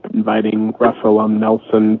Pope inviting Russell M.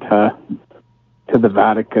 Nelson to the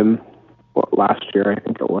Vatican last year, I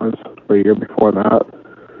think it was, or a year before that.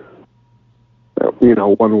 You know,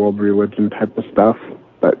 one world religion type of stuff.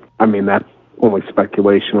 But, I mean, that's only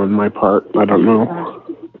speculation on my part. I don't know.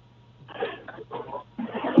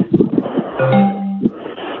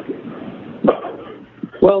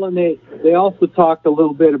 Well, and they also talked a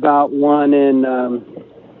little bit about one in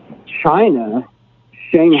China,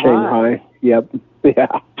 Shanghai. Yep.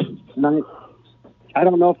 Yeah. And I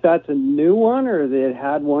don't know if that's a new one or they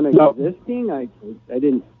had one existing. I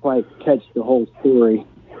didn't quite catch the whole story.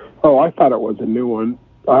 Oh, I thought it was a new one.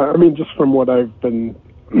 I mean, just from what I've been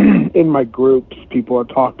in my groups, people are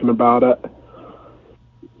talking about it.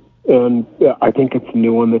 And yeah, I think it's a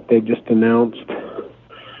new one that they just announced.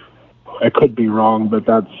 I could be wrong, but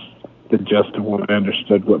that's the gist of what I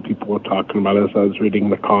understood, what people were talking about as I was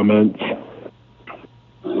reading the comments.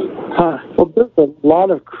 Well, there's a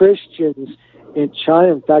lot of Christians in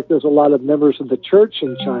China. In fact, there's a lot of members of the church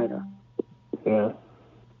in China. Yeah.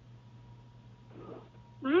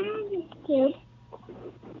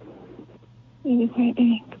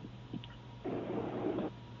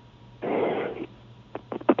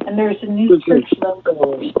 And there's a new church logo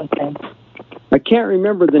or something. I can't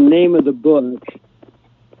remember the name of the book,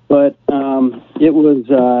 but it was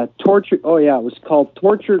Tortured. Oh yeah, it was called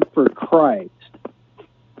Tortured for Christ.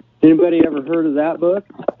 Anybody ever heard of that book?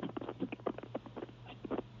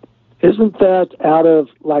 Isn't that out of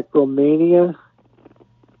like Romania?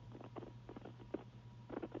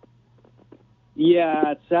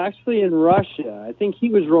 Yeah, it's actually in Russia. I think he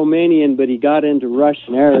was Romanian, but he got into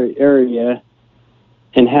Russian area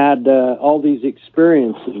and had all these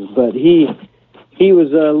experiences. But he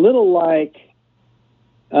was a little like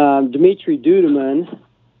Dmitri Duduman.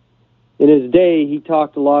 In his day, he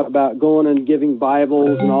talked a lot about going and giving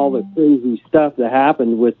Bibles and all the crazy stuff that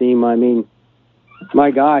happened with him. I mean, my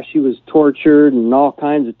gosh, he was tortured and all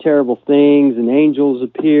kinds of terrible things, and angels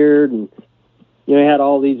appeared, and he had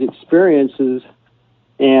all these experiences,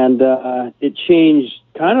 and it changed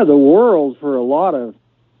kind of the world for a lot of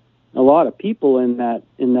people in that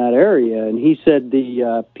area. And he said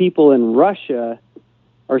the people in Russia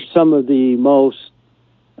are some of the most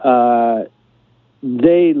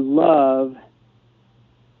they love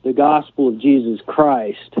the gospel of Jesus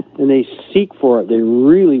Christ, and they seek for it. They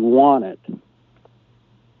really want it.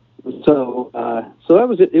 So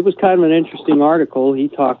it was kind of an interesting article. He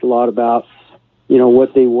talked a lot about,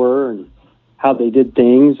 what they were and how they did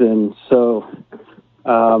things. And so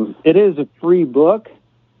it is a free book.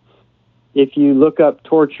 If you look up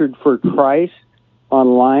Tortured for Christ,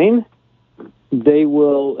 online, they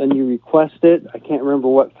will, and you request it, I can't remember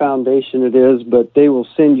what foundation it is, but they will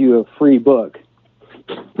send you a free book.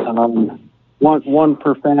 One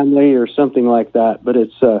per family or something like that, but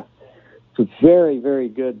it's a very, very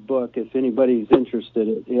good book if anybody's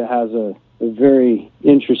interested. It has a very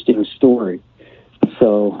interesting story.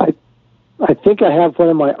 So I think I have one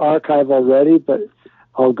in my archive already, but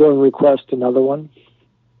I'll go and request another one.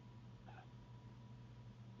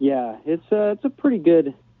 Yeah, it's a pretty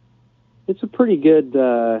good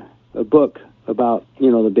a book about,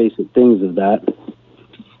 the basic things of that.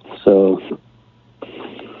 So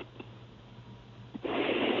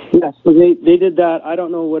yeah, so they did that. I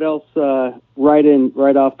don't know what else right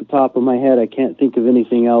off the top of my head. I can't think of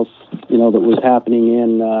anything else, that was happening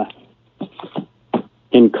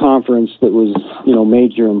in conference that was,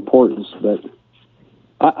 major importance. But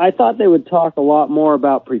I thought they would talk a lot more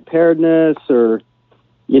about preparedness, or,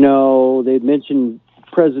 they'd mentioned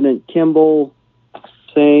President Kimball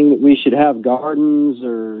saying that we should have gardens,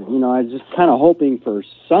 or, I was just kind of hoping for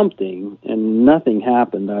something, and nothing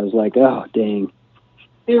happened. I was like, oh, dang.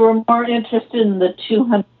 We were more interested in the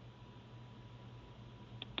 200.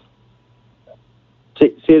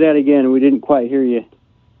 Say that again. We didn't quite hear you.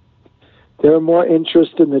 They were more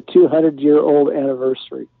interested in the 200-year-old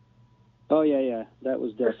anniversary. Oh, yeah. That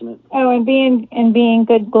was definite. Oh, and being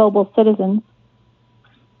good global citizens.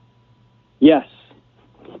 Yes.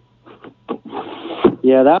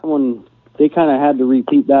 Yeah, that one, they kind of had to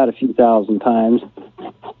repeat that a few thousand times.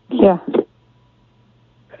 Yeah.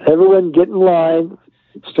 Everyone get in line.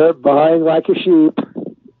 Start buying like a sheep.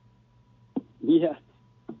 Yeah.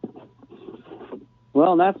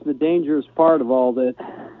 Well, and that's the dangerous part of all that.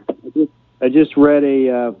 I just read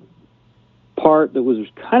a part that was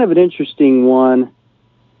kind of an interesting one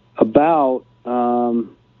about,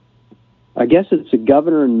 I guess it's a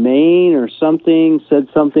governor in Maine or something, said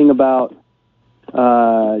something about,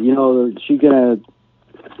 she's going to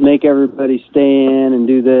make everybody stay in and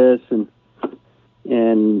do this,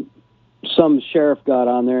 and some sheriff got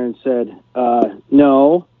on there and said,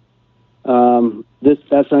 no,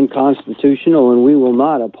 that's unconstitutional, and we will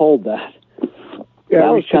not uphold that. Yeah,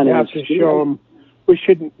 that we shouldn't have to show them. We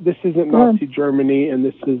shouldn't. This isn't Nazi Germany, and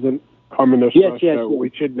this isn't communist Russia. Yes. We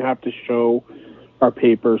shouldn't have to show our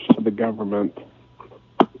papers to the government.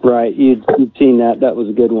 Right. You'd seen that. That was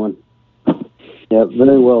a good one. Yeah,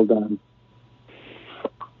 very well done.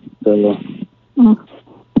 So.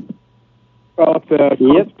 Well, if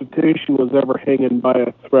the Constitution was ever hanging by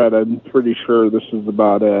a thread, I'm pretty sure this is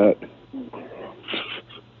about it.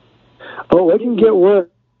 Oh, it can get worse.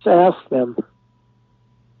 Ask them.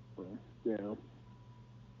 Yeah.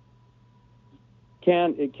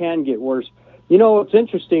 It can get worse. What's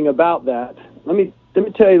interesting about that? Let me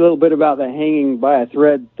tell you a little bit about the hanging by a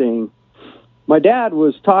thread thing. My dad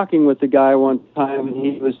was talking with the guy one time, and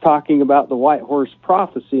he was talking about the White Horse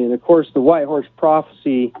Prophecy, and of course, the White Horse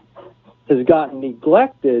Prophecy has gotten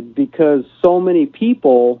neglected because so many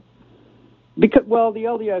people. The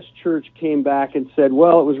LDS Church came back and said,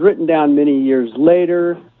 well, it was written down many years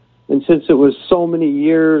later, and since it was so many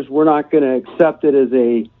years, we're not going to accept it as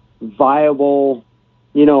a viable,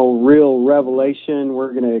 real revelation.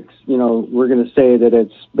 We're going to say that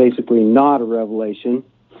it's basically not a revelation.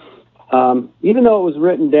 Even though it was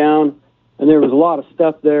written down and there was a lot of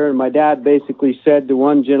stuff there, and my dad basically said to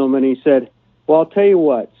one gentleman, he said, well, I'll tell you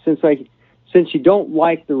what, since you don't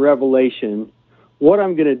like the revelation, what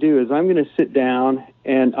I'm going to do is I'm going to sit down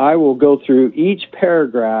and I will go through each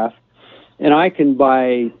paragraph, and I can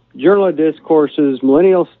buy Journal of Discourses,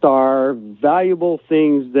 Millennial Star, valuable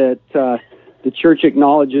things that the church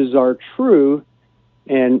acknowledges are true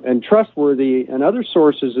and trustworthy, and other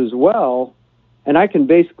sources as well, and I can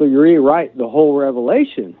basically rewrite the whole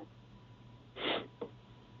revelation,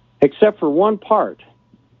 except for one part,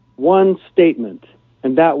 one statement,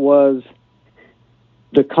 and that was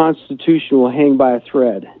the Constitution will hang by a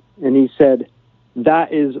thread. And he said,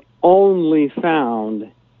 that is only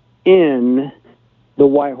found in the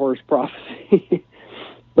White Horse Prophecy.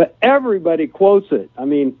 But everybody quotes it. I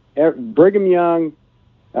mean, Brigham Young,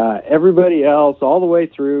 everybody else, all the way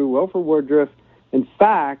through, Wilford Woodruff. In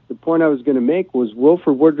fact, the point I was going to make was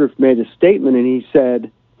Wilford Woodruff made a statement, and he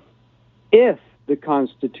said, if the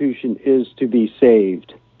Constitution is to be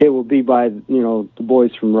saved, it will be by, the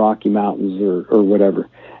boys from Rocky Mountains or whatever.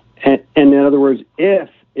 And in other words, if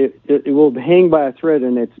it will hang by a thread,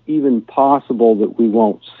 and it's even possible that we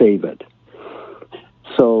won't save it.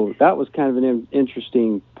 So that was kind of an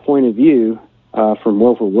interesting point of view from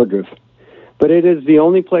Wilford Woodruff. But it is the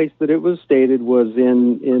only place that it was stated was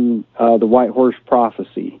in the White Horse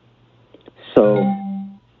Prophecy. So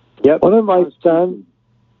Yep. One of my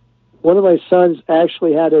sons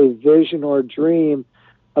actually had a vision or dream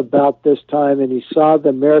about this time, and he saw the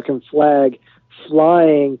American flag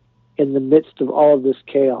flying in the midst of all of this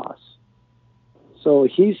chaos. So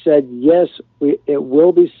he said, yes, it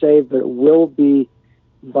will be saved, but it will be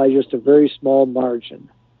by just a very small margin.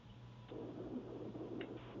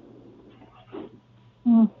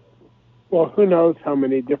 Well, who knows how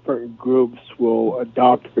many different groups will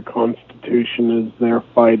adopt the Constitution as they're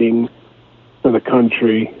fighting for the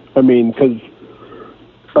country. I mean, because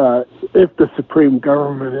if the supreme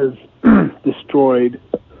government is destroyed,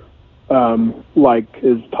 like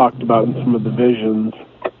is talked about in some of the visions,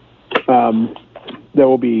 there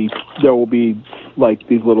will be like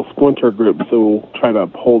these little splinter groups that will try to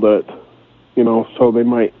uphold it. So they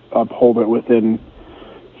might uphold it within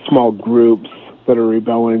small groups that are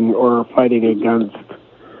rebelling or fighting against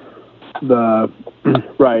the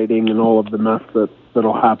rioting and all of the mess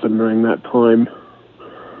that'll happen during that time.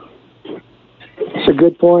 It's a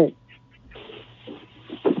good point.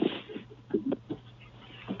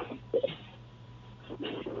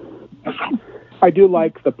 I do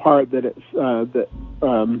like the part that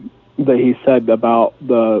that he said about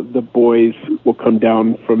the boys will come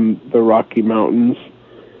down from the Rocky Mountains,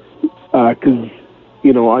 because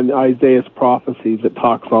on Isaiah's prophecies it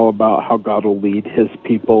talks all about how God will lead His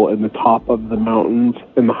people in the top of the mountains,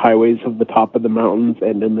 in the highways of the top of the mountains,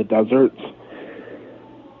 and in the deserts,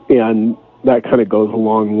 and that kind of goes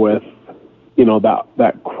along with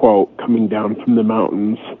that quote, coming down from the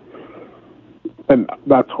mountains. And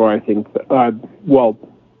that's where I think that, I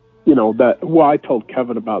told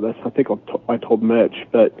Kevin about this. I think I told Mitch,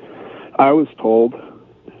 but I was told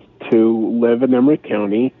to live in Emory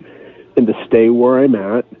County and to stay where I'm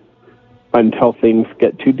at until things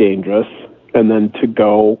get too dangerous, and then to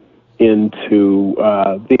go into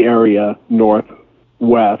the area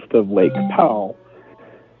northwest of Lake Powell.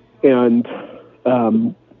 And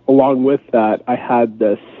along with that, I had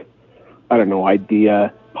this,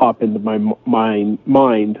 idea pop into my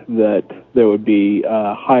mind that there would be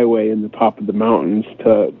a highway in the top of the mountains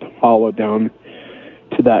to follow down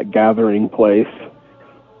to that gathering place.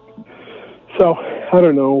 So I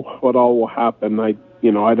don't know what all will happen.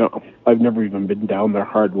 I've never even been down there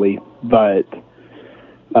hardly, but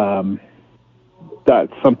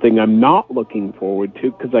that's something I'm not looking forward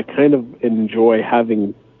to, because I kind of enjoy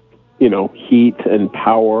having heat and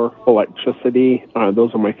power, electricity.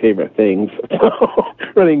 Those are my favorite things.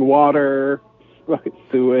 Running water,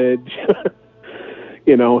 sewage,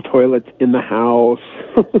 toilets in the house.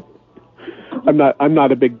 I'm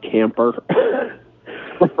not a big camper.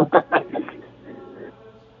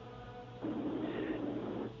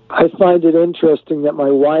 I find it interesting that my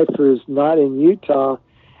wife, who is not in Utah,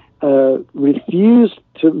 refused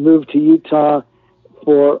to move to Utah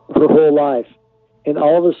for her whole life. And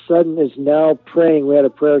all of a sudden is now praying. We had a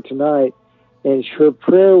prayer tonight, and her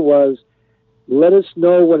prayer was, let us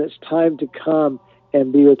know when it's time to come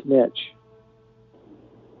and be with Mitch.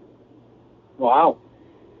 Wow.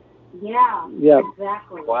 Yeah. Yeah.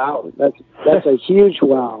 Exactly. Wow. That's a huge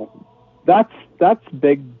wow. That's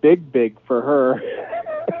big for her.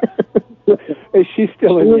 Is she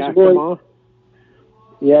still in Yakima?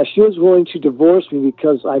 Yeah, she was willing to divorce me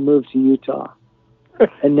because I moved to Utah.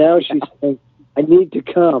 And now she's saying, I need to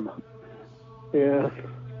come. Yeah.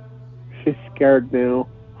 She's scared now,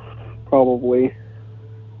 probably.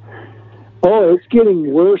 Oh, it's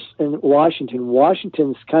getting worse in Washington.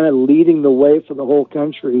 Washington's kind of leading the way for the whole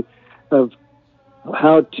country of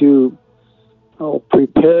how to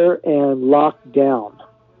prepare and lock down.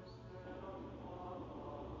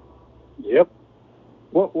 Yep.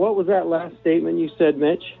 What was that last statement you said,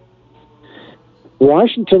 Mitch?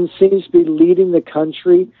 Washington seems to be leading the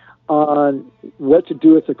country on what to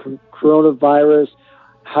do with the coronavirus,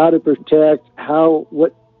 how to protect,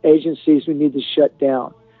 what agencies we need to shut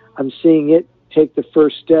down. I'm seeing it take the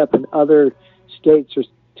first step, and other states are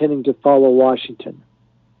tending to follow Washington.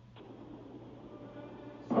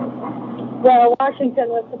 Well, Washington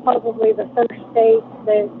was supposedly the first state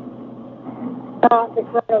that stopped the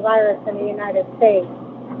coronavirus in the United States.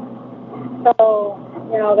 So,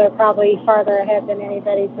 they're probably farther ahead than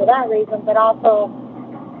anybody for that reason, but also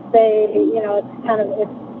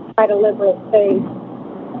it's quite a liberal state.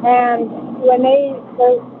 And when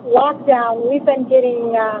the lockdown, we've been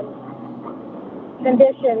getting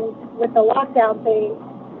conditions with the lockdown thing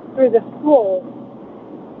through the schools.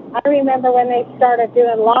 I remember when they started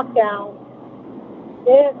doing lockdown,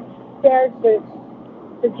 it scared the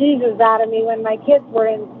Jesus out of me when my kids were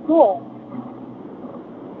in school.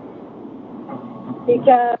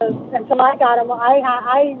 Because until I got them,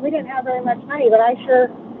 we didn't have very much money, but I sure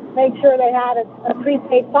make sure they had a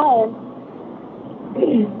prepaid phone,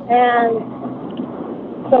 and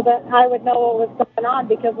so that I would know what was going on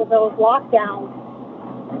because of those lockdowns.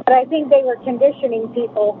 But I think they were conditioning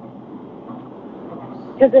people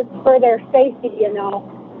because it's for their safety, you know.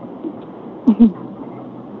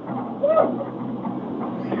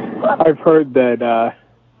 I've heard that.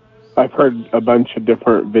 I've heard a bunch of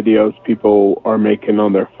different videos people are making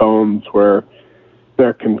on their phones where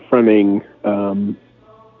they're confronting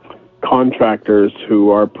contractors who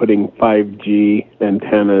are putting 5G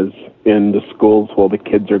antennas in the schools while the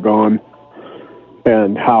kids are gone,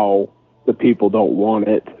 and how the people don't want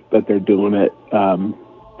it, but they're doing it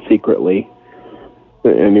secretly.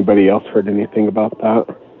 Anybody else heard anything about that?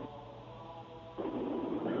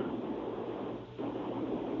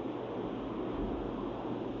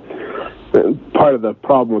 Part of the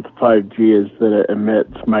problem with 5G is that it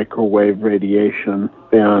emits microwave radiation,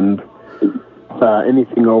 and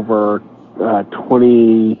anything over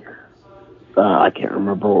 20, I can't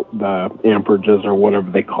remember the amperages or whatever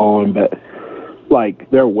they call them, but like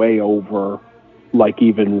they're way over like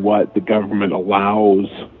even what the government allows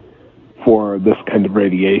for this kind of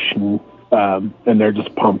radiation, and they're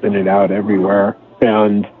just pumping it out everywhere.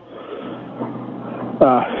 And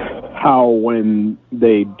how when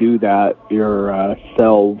they do that, your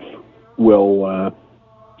cells will,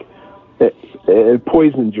 it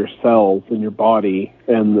poisons your cells in your body,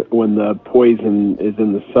 and when the poison is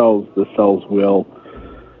in the cells will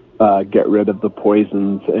get rid of the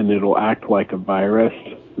poisons, and it'll act like a virus,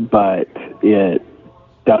 but it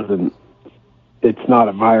doesn't. It's not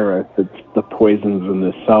a virus, it's the poisons in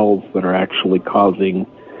the cells that are actually causing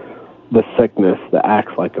the sickness that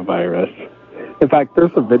acts like a virus. In fact,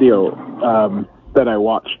 there's a video that I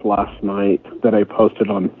watched last night that I posted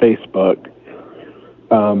on Facebook.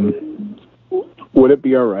 Would it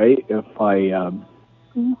be all right if I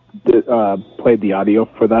played the audio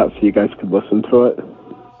for that so you guys could listen to it?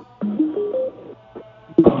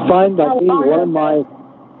 Fine by me. One of my...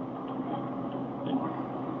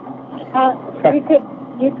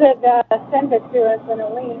 You could send it to us in a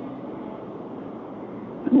link.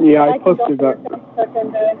 Yeah, I posted that.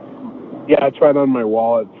 Yeah, it's right on my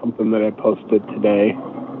wall. It's something that I posted today.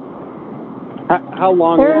 How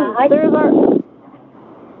long? There's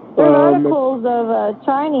articles of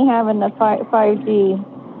China having the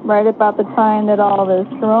 5G right about the time that all this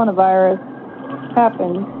coronavirus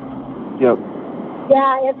happened. Yep.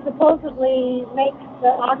 Yeah, it supposedly makes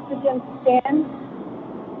the oxygen stand,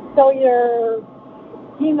 so your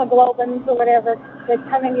hemoglobins or whatever that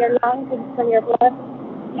come in your lungs and from your blood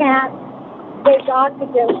can't take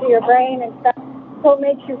oxygen to your brain and stuff, so it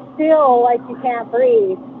makes you feel like you can't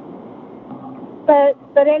breathe.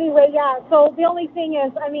 But anyway, yeah, so the only thing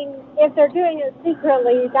is, I mean, if they're doing it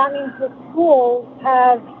secretly, that means the schools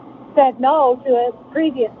have said no to it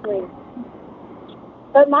previously.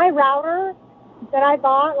 But my router that I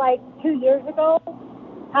bought like 2 years ago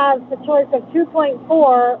has the choice of 2.4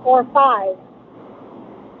 or 5.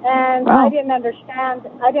 And wow. I didn't understand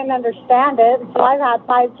it, so I've had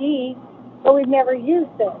 5G, but we've never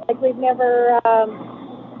used it. Like we've never,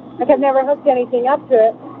 I've never hooked anything up to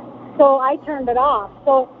it. So I turned it off.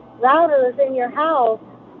 So routers in your house,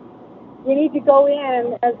 you need to go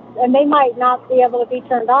in, and they might not be able to be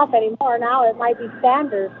turned off anymore. Now it might be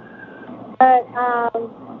standard. But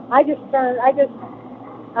I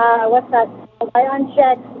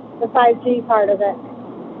unchecked the 5G part of it.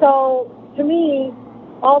 So to me,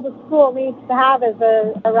 all the school needs to have is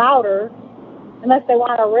a router, unless they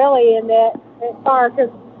want to really admit it far. Because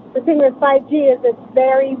the thing with 5G is it's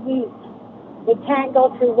very weak. It can't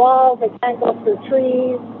go through walls. It can't go through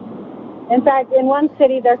trees. In fact, in one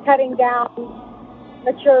city, they're cutting down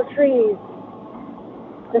mature trees.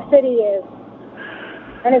 The city is.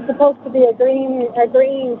 And it's supposed to be a green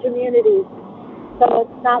community. So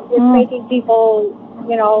it's making people,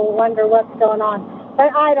 wonder what's going on.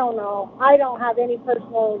 But I don't know. I don't have any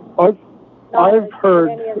personal knowledge that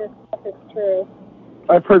any of this stuff is true.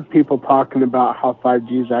 I've heard people talking about how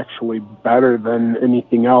 5G is actually better than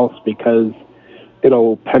anything else because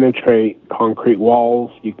it'll penetrate concrete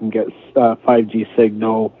walls. You can get 5G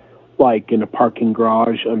signal like in a parking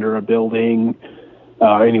garage, under a building,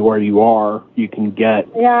 anywhere you are, you can get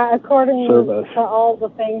according service. To all the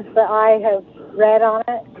things that I have read on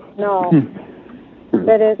it, no.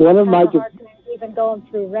 But it's one of my hard to even going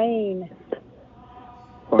through rain.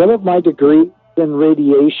 One of my degrees in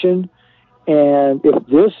radiation, and if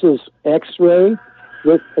this is X-ray,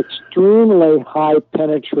 it's extremely high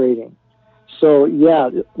penetrating. So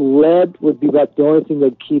lead would be about the only thing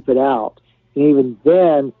that'd keep it out. And even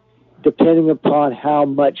then, depending upon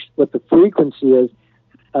what the frequency is,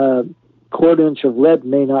 quarter inch of lead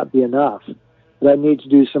may not be enough. But I need to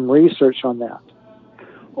do some research on that.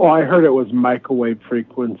 Oh, I heard it was microwave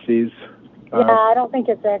frequencies. Yeah, I don't think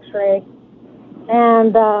it's X-ray.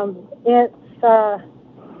 And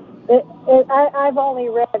I've only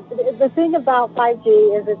read, the thing about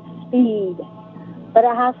 5G is its speed, but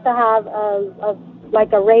it has to have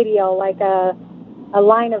like a radio, like a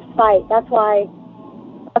line of sight. That's why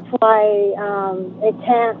it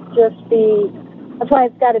can't just be. That's why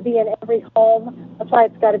it's got to be in every home. That's why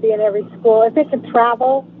it's got to be in every school. If it could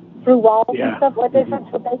travel through walls and stuff, what difference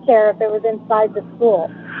would they care if it was inside the school?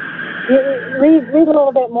 Read a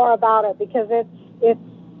little bit more about it, because it's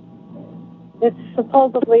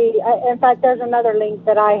supposedly. In fact, there's another link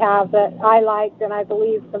that I have that I liked, and I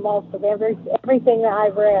believe the most of everything that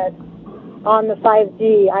I've read on the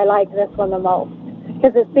 5G. I like this one the most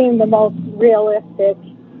because it seemed the most realistic,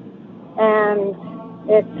 and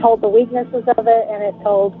it told the weaknesses of it, and it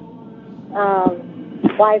told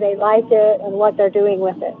why they like it and what they're doing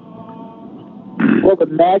with it. Well, the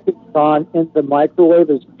magnetron in the microwave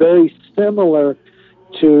is very similar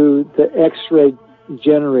to the X-ray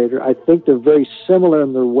generator. I think they're very similar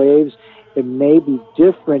in their waves. It may be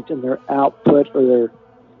different in their output or their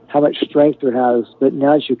how much strength it has. But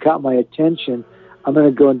now that you caught my attention, I'm going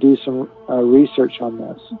to go and do some research on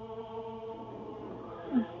this.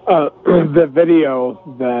 The video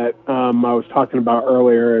that I was talking about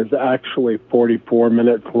earlier is actually 44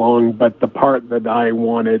 minutes long, but the part that I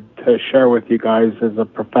wanted to share with you guys is a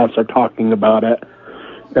professor talking about it,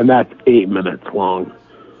 and that's 8 minutes long.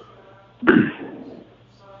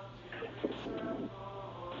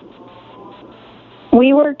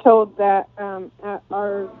 We were told that at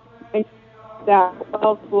our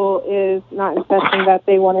well school is not insisting that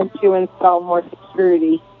they wanted to install more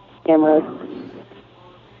security cameras,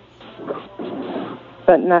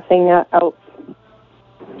 but nothing else.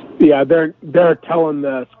 Yeah, they're telling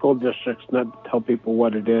the school districts not to tell people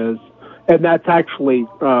what it is, and that's actually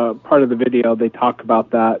part of the video. They talk about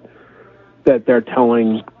that they're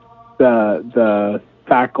telling the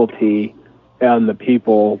faculty and the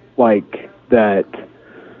people like that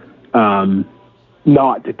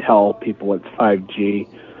not to tell people it's 5G,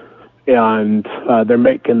 and they're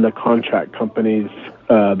making the contract companies,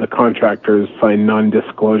 the contractors, sign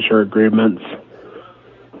non-disclosure agreements.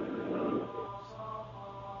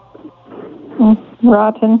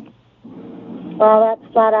 Rotten. Well,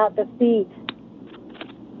 that's flat out deceit.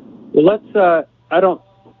 Well, let's. I don't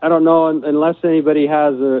know unless anybody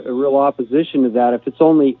has a real opposition to that. If it's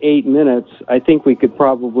only 8 minutes, I think we could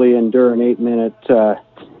probably endure an 8-minute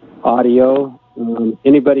audio.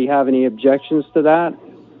 Anybody have any objections to that?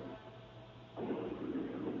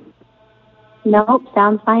 Nope,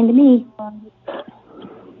 sounds fine to me.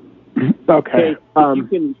 Okay.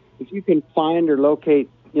 If you can find or locate,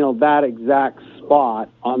 that exact spot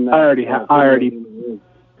on that. I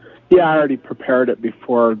already prepared it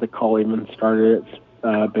before the call even started. It's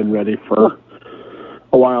been ready for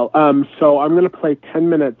a while. So I'm going to play 10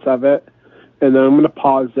 minutes of it, and then I'm going to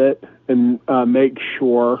pause it and make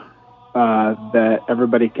sure that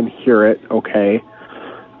everybody can hear it okay.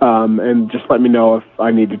 And just let me know if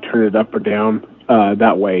I need to turn it up or down.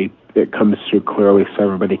 That way it comes through clearly so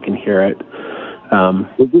everybody can hear it.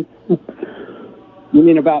 You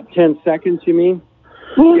mean about 10 seconds, you mean?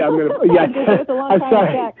 Yeah, I'm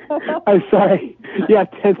sorry. Yeah,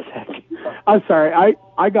 10 seconds. I'm sorry.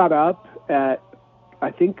 I got up at,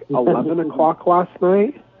 I think, 11 o'clock last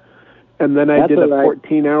night, and then I did a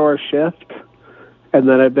 14-hour shift, and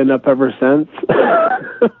then I've been up ever since.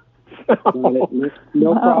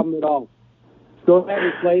 No problem at all. Go ahead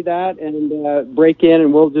and play that and break in,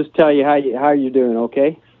 and we'll just tell you how you're doing,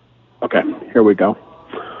 okay? Okay, here we go.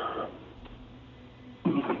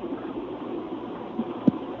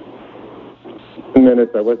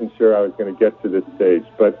 Minutes, I wasn't sure I was going to get to this stage,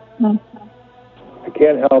 but I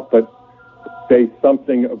can't help but say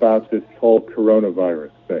something about this whole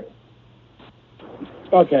coronavirus thing.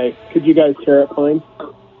 Okay, could you guys hear it fine?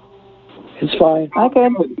 It's fine. Okay.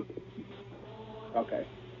 Okay.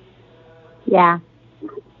 Yeah.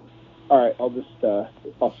 All right, I'll just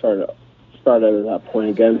I'll start at that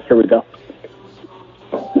point again. Here we go.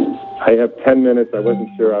 I have 10 minutes. I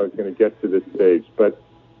wasn't sure I was going to get to this stage, but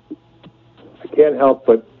I can't help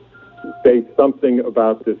but say something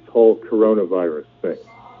about this whole coronavirus thing,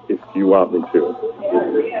 if you want me to.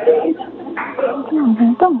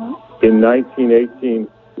 In 1918,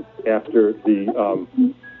 after the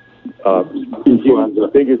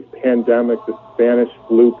biggest pandemic, the Spanish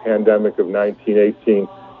flu pandemic of 1918,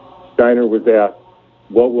 Steiner was asked,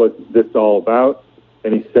 what was this all about?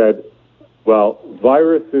 And he said, Well,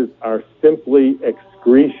 viruses are simply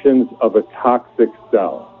excretions of a toxic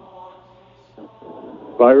cell.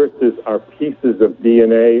 Viruses are pieces of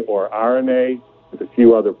DNA or RNA with a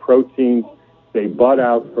few other proteins. They bud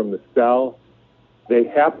out from the cell. They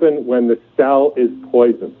happen when the cell is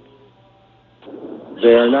poisoned.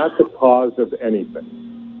 They are not the cause of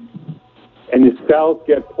anything. And the cells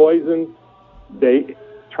get poisoned. They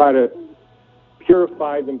try to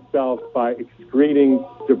purify themselves by excreting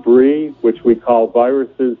debris, which we call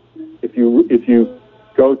viruses. If you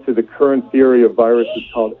go to the current theory of viruses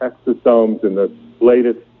called exosomes, and the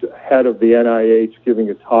latest head of the NIH giving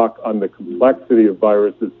a talk on the complexity of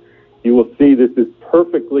viruses, you will see this is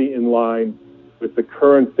perfectly in line with the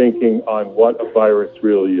current thinking on what a virus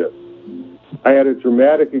really is. I had a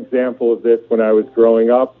dramatic example of this when I was growing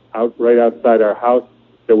up. Right outside our house,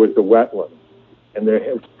 there was a wetland, and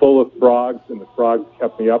they're full of frogs, and the frogs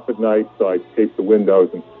kept me up at night, so I taped the windows,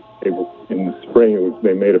 and in the spring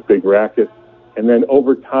they made a big racket. And then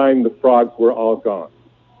over time, the frogs were all gone.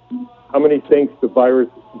 How many think the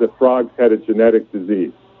frogs had a genetic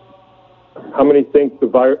disease? How many think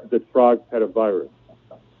the frogs had a virus?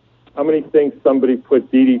 How many think somebody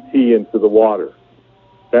put DDT into the water?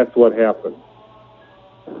 That's what happened.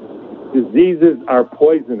 Diseases are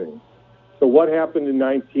poisoning. So what happened in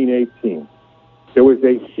 1918? There was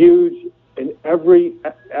a huge, in every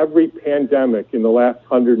pandemic in the last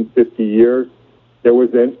 150 years, there was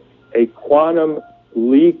a quantum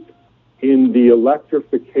leap in the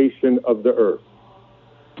electrification of the Earth.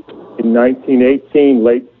 In 1918,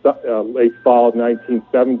 late fall of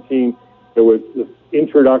 1917, there was the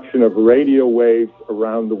introduction of radio waves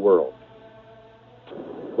around the world.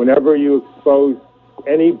 Whenever you expose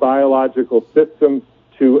any biological system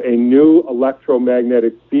to a new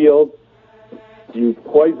electromagnetic field, you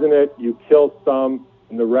poison it, you kill some,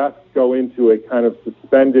 and the rest go into a kind of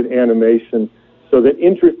suspended animation, so that,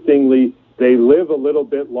 interestingly, they live a little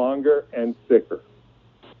bit longer and sicker.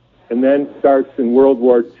 And then starts in World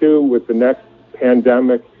War II with the next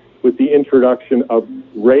pandemic, with the introduction of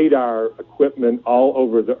radar equipment all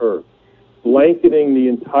over the Earth, blanketing the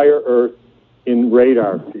entire Earth in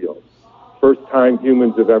radar fields. First time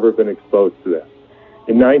humans have ever been exposed to that.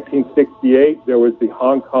 In 1968, there was the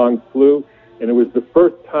Hong Kong flu, and it was the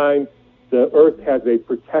first time the Earth has a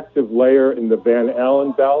protective layer in the Van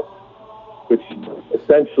Allen belt, which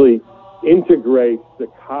essentially integrates the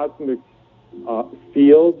cosmic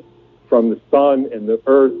field from the sun and the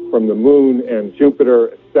Earth, from the moon and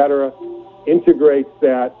Jupiter, etc., integrates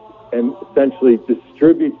that and essentially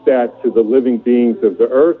distributes that to the living beings of the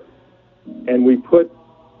Earth. And we put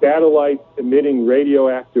satellites emitting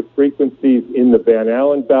radioactive frequencies in the Van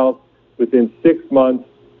Allen belt. Within 6 months,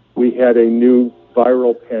 we had a new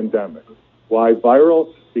viral pandemic. Why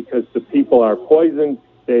viral? Because the people are poisoned,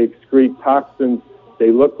 they excrete toxins,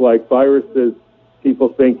 they look like viruses. People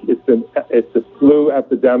think it's a flu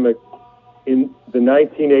epidemic. In the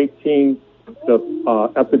 1918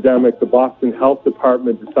 epidemic, the Boston Health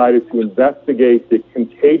Department decided to investigate the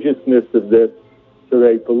contagiousness of this. So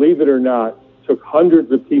they, believe it or not, took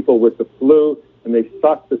hundreds of people with the flu, and they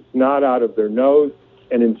sucked the snot out of their nose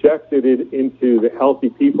and injected it into the healthy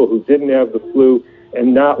people who didn't have the flu,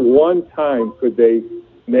 and not one time could they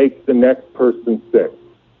make the next person sick.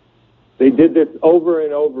 They did this over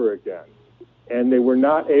and over again, and they were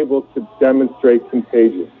not able to demonstrate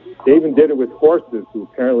contagion. They even did it with horses who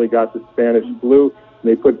apparently got the Spanish flu,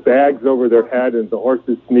 and they put bags over their head, and the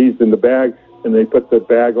horses sneezed in the bag, and they put the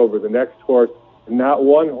bag over the next horse, and not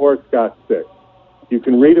one horse got sick. You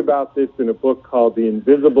can read about this in a book called The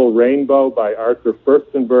Invisible Rainbow by Arthur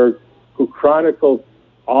Furstenberg, who chronicles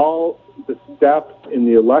all the steps in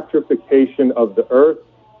the electrification of the Earth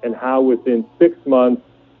and how within 6 months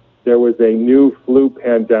there was a new flu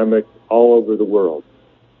pandemic all over the world.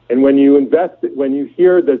 And when you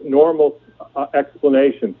hear the normal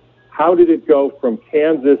explanation, how did it go from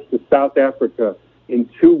Kansas to South Africa in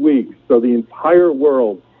 2 weeks, so the entire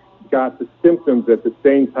world got the symptoms at the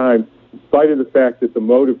same time, in spite of the fact that the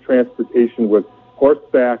mode of transportation was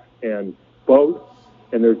horseback and boat,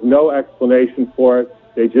 and there's no explanation for it.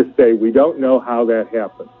 They just say, we don't know how that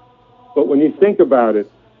happened. But when you think about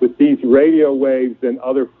it, with these radio waves and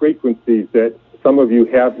other frequencies that some of you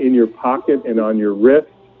have in your pocket and on your wrist,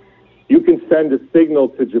 you can send a signal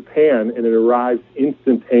to Japan and it arrives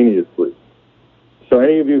instantaneously. So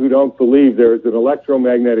any of you who don't believe there is an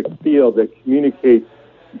electromagnetic field that communicates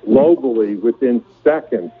globally within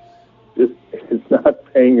seconds just is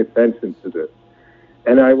not paying attention to this.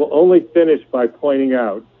 And I will only finish by pointing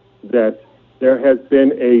out that there has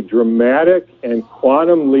been a dramatic and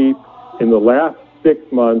quantum leap in the last 6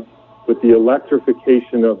 months with the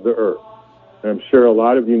electrification of the Earth. And I'm sure a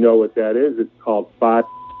lot of you know what that is. It's called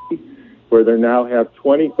 5G, where they now have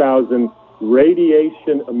 20,000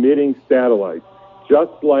 radiation-emitting satellites,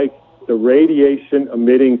 just like the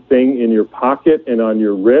radiation-emitting thing in your pocket and on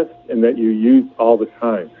your wrist and that you use all the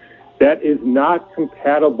time. That is not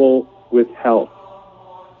compatible with health.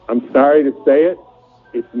 I'm sorry to say it.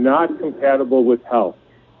 It's not compatible with health.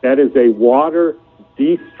 That is a water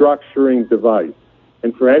destructuring device.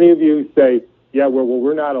 And for any of you who say, yeah, well,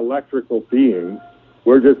 we're not electrical beings,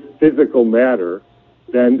 we're just physical matter,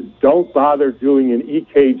 then don't bother doing an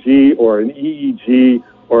EKG or an EEG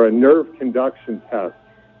or a nerve conduction test,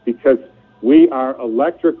 because we are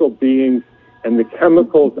electrical beings and the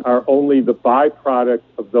chemicals are only the byproduct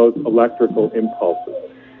of those electrical impulses.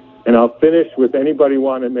 And I'll finish with anybody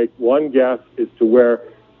want to make one guess as to where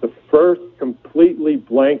the first completely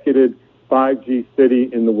blanketed 5G city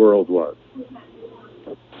in the world was.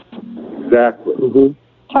 Exactly. Mm-hmm.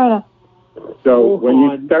 China. So when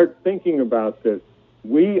you start thinking about this,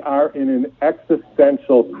 we are in an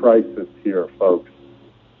existential crisis here, folks,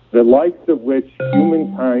 the likes of which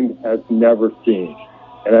humankind has never seen.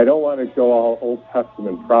 And I don't want to go all Old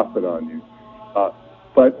Testament prophet on you,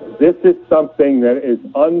 but this is something that is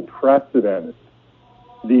unprecedented.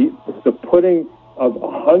 The putting of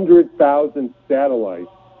 100,000 satellites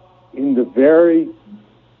in the very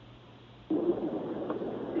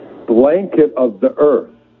blanket of the Earth.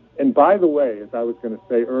 And by the way, as I was going to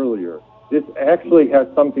say earlier, this actually has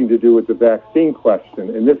something to do with the vaccine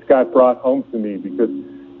question. And this got brought home to me because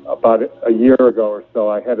about a year ago or so,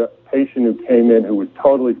 I had a patient who came in who was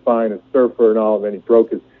totally fine, a surfer and all, and then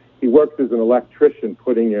he works as an electrician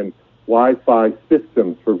putting in Wi-Fi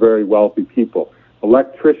systems for very wealthy people.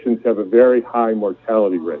 Electricians have a very high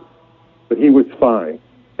mortality rate. But he was fine.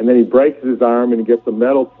 And then he breaks his arm and he gets a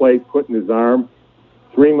metal plate put in his arm.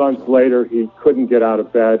 3 months later, he couldn't get out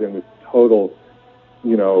of bed and was total,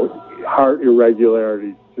 heart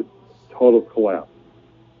irregularities, just total collapse.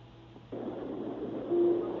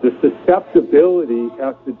 The susceptibility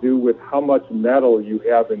has to do with how much metal you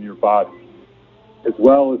have in your body, as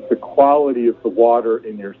well as the quality of the water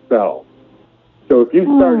in your cells. So if you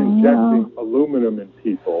start injecting aluminum in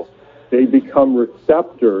people, they become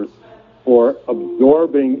receptors for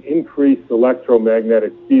absorbing increased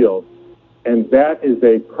electromagnetic fields, and that is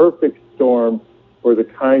a perfect storm for the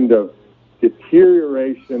kind of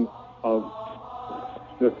deterioration of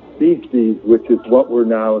the species, which is what we're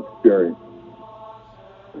now experiencing.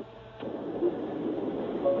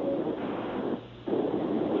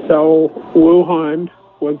 So Wuhan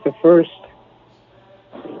was the first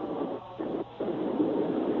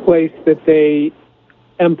place that they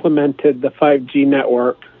implemented the 5G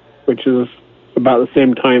network, which is about the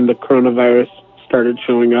same time the coronavirus started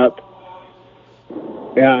showing up.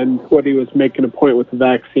 And what he was making a point with the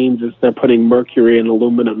vaccines is they're putting mercury and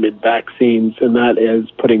aluminum in vaccines, and that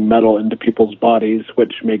is putting metal into people's bodies,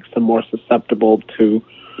 which makes them more susceptible to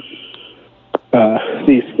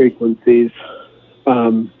these frequencies.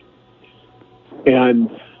 And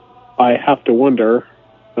I have to wonder,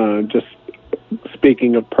 just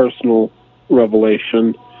speaking of personal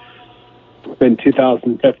revelation, in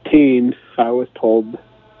 2015, I was told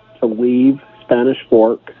to leave Spanish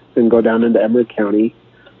Fork and go down into Emery County,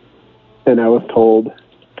 and I was told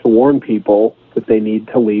to warn people that they need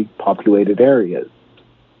to leave populated areas.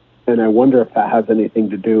 And I wonder if that has anything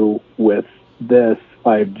to do with this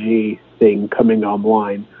 5G thing coming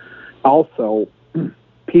online. Also,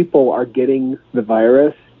 people are getting the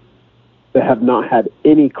virus that have not had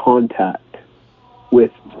any contact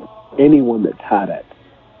with anyone that's had it.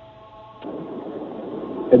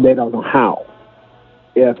 And they don't know how.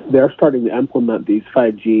 If they're starting to implement these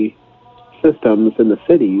 5G systems in the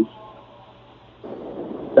cities,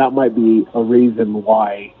 that might be a reason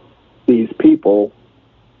why these people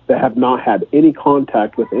that have not had any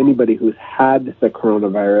contact with anybody who's had the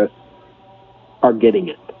coronavirus are getting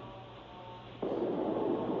it.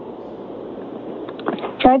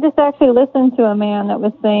 I just actually listened to a man that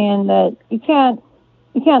was saying that you can't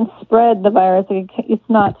spread the virus. It's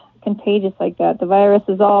not contagious like that. The virus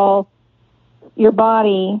is all your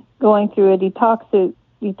body going through a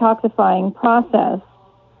detoxifying process.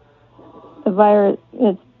 The virus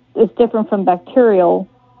is different from bacterial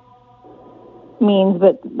means,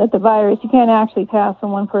 but that the virus you can't actually pass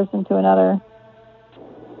from one person to another.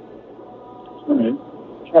 Right.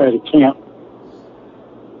 Try to camp.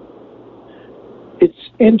 It's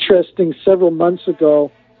interesting. Several months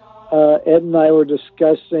ago, Ed and I were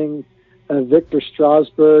discussing Victor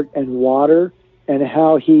Strasberg and water and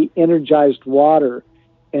how he energized water,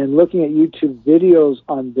 and looking at YouTube videos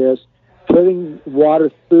on this, putting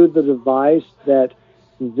water through the device that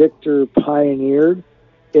Victor pioneered,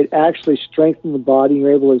 it actually strengthened the body.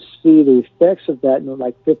 You're able to see the effects of that in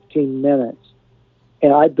like 15 minutes.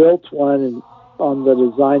 And I built one on the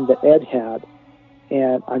design that Ed had.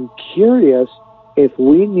 And I'm curious if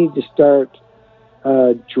we need to start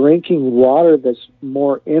drinking water that's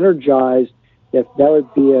more energized, if that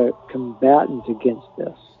would be a combatant against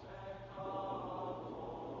this.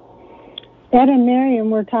 Ed and Miriam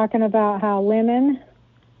were talking about how linen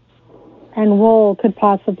and wool could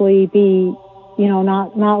possibly be,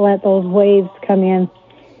 not let those waves come in.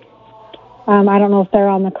 I don't know if they're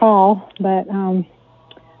on the call, but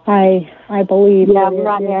I believe. Yeah, we're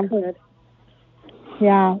on here.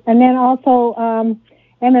 Yeah, and then also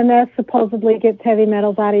MMS supposedly gets heavy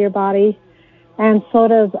metals out of your body, and so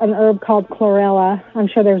does an herb called chlorella. I'm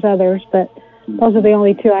sure there's others, but those are the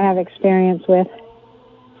only two I have experience with.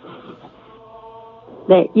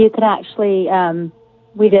 That you could actually,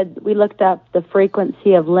 we looked up the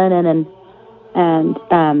frequency of linen, and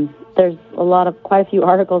there's quite a few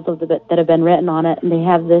articles that have been written on it, and they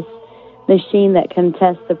have this machine that can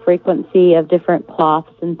test the frequency of different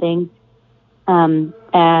cloths and things.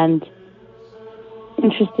 And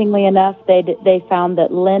interestingly enough, they found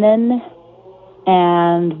that linen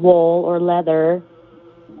and wool or leather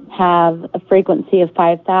have a frequency of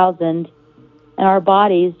 5,000, and our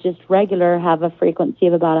bodies, just regular, have a frequency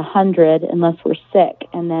of about 100 unless we're sick,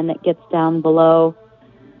 and then it gets down below,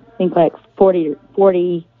 I think like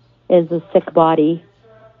 40 is a sick body,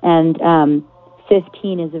 and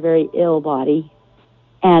 15 is a very ill body.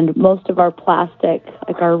 And most of our plastic,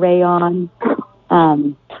 like our rayon,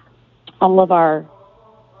 all of our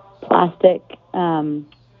plastic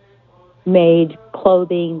made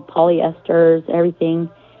clothing, polyesters, everything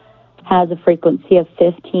has a frequency of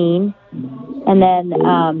 15. And then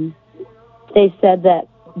they said that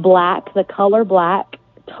black, the color black,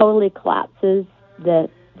 totally collapses the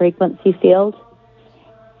frequency field.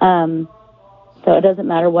 So it doesn't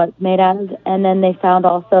matter what it's made out of. And then they found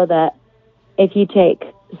also that if you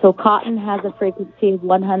so cotton has a frequency of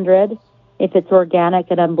 100 if it's organic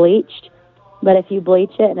and unbleached. But if you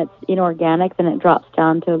bleach it and it's inorganic, then it drops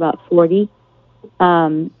down to about 40.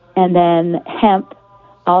 And then hemp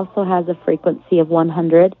also has a frequency of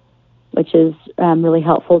 100, which is really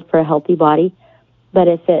helpful for a healthy body. But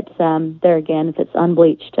if it's, if it's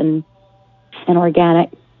unbleached and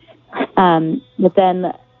organic. But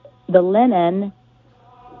then the linen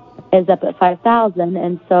is up at 5,000,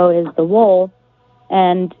 and so is the wool.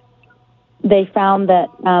 And they found that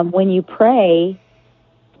when you pray,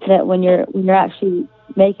 that when you're actually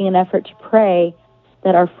making an effort to pray,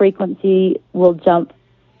 that our frequency will jump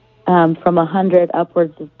from 100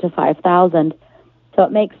 upwards to 5,000. So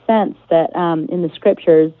it makes sense that in the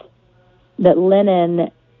scriptures that linen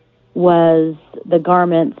was the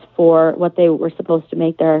garments for what they were supposed to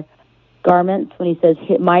make their garments. When he says,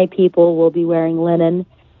 "My people will be wearing linen,"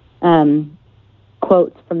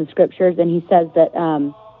 quotes from the scriptures, and he says that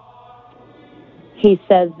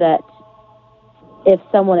if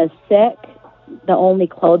someone is sick, the only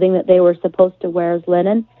clothing that they were supposed to wear is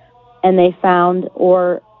linen, and they found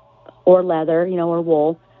or leather, or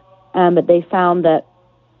wool, but they found that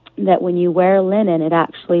when you wear linen, it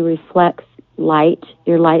actually reflects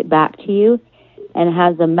your light back to you, and it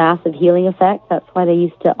has a massive healing effect. That's why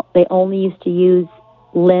they only used to use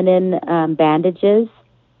linen bandages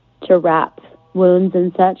to wrap wounds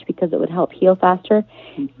and such, because it would help heal faster,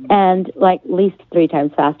 and like at least 3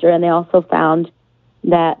 times faster. And they also found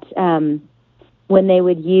that when they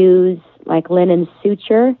would use like linen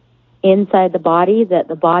suture inside the body, that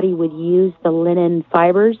the body would use the linen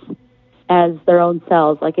fibers as their own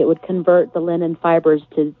cells. Like it would convert the linen fibers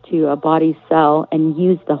to a body cell and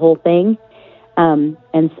use the whole thing. And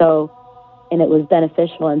it was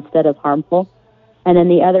beneficial instead of harmful. And then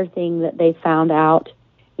the other thing that they found out,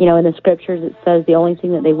 in the scriptures, it says the only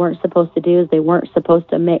thing that they weren't supposed to do is they weren't supposed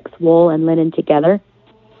to mix wool and linen together.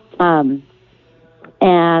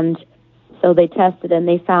 And so they tested, and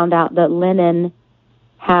they found out that linen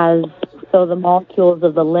so the molecules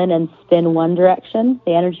of the linen spin one direction,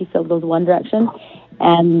 the energy field goes one direction,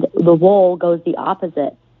 and the wool goes the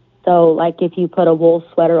opposite. So like if you put a wool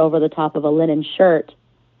sweater over the top of a linen shirt,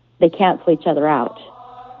 they cancel each other out.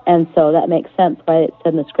 And so that makes sense why it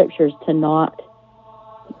said in the scriptures to not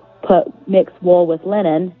mix wool with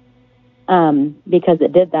linen, because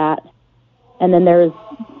it did that. And then there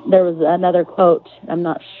was another quote. I'm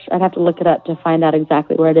not sure, I'd have to look it up to find out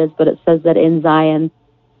exactly where it is, but it says that in Zion,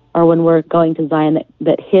 or when we're going to Zion,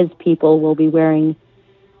 that his people will be wearing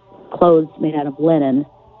clothes made out of linen.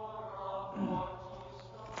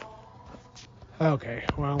 Okay,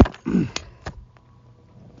 well,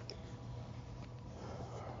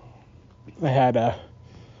 I had a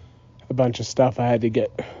bunch of stuff I had to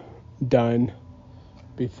get done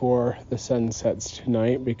before the sun sets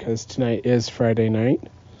tonight, because tonight is Friday night.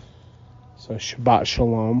 So Shabbat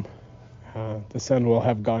Shalom. The sun will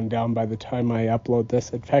have gone down by the time I upload this.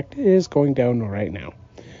 In fact, it is going down right now.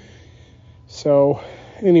 So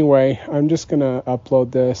anyway, I'm just going to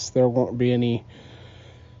upload this. There won't be any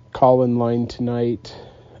call-in line tonight.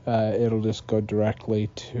 It'll just go directly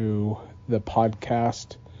to the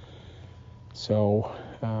podcast. So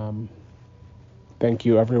thank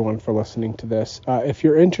you everyone for listening to this. If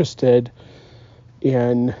you're interested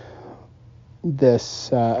in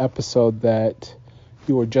this episode that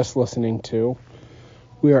you were just listening to,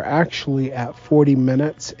 we are actually at 40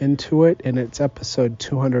 minutes into it, and it's episode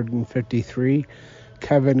 253,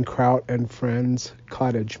 Kevin, Kraut, and Friends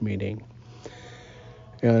Cottage Meeting.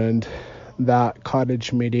 And that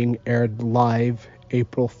cottage meeting aired live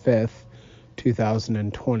April 5th,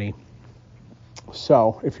 2020.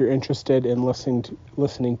 So if you're interested in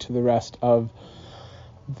listening to the rest of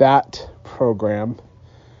that program,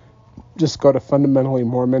 just go to Fundamentally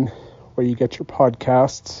Mormon, where you get your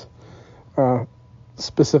podcasts,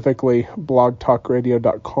 specifically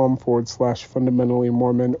blogtalkradio.com/Fundamentally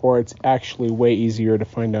Mormon, or it's actually way easier to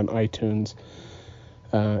find on iTunes.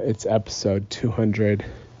 It's episode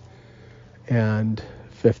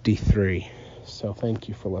 253. So thank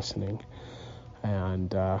you for listening.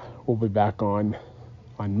 And we'll be back on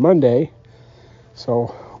Monday.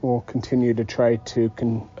 So we'll continue to try to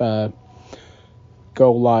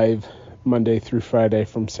go live Monday through Friday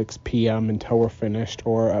from 6 p.m. until we're finished,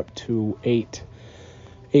 or up to 8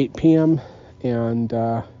 p.m. And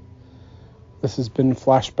this has been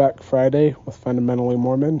Flashback Friday with Fundamentally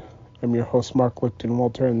Mormon. I'm your host, Mark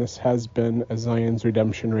Lichtenwalter, and this has been a Zion's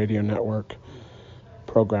Redemption Radio Network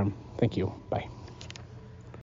program. Thank you. Bye.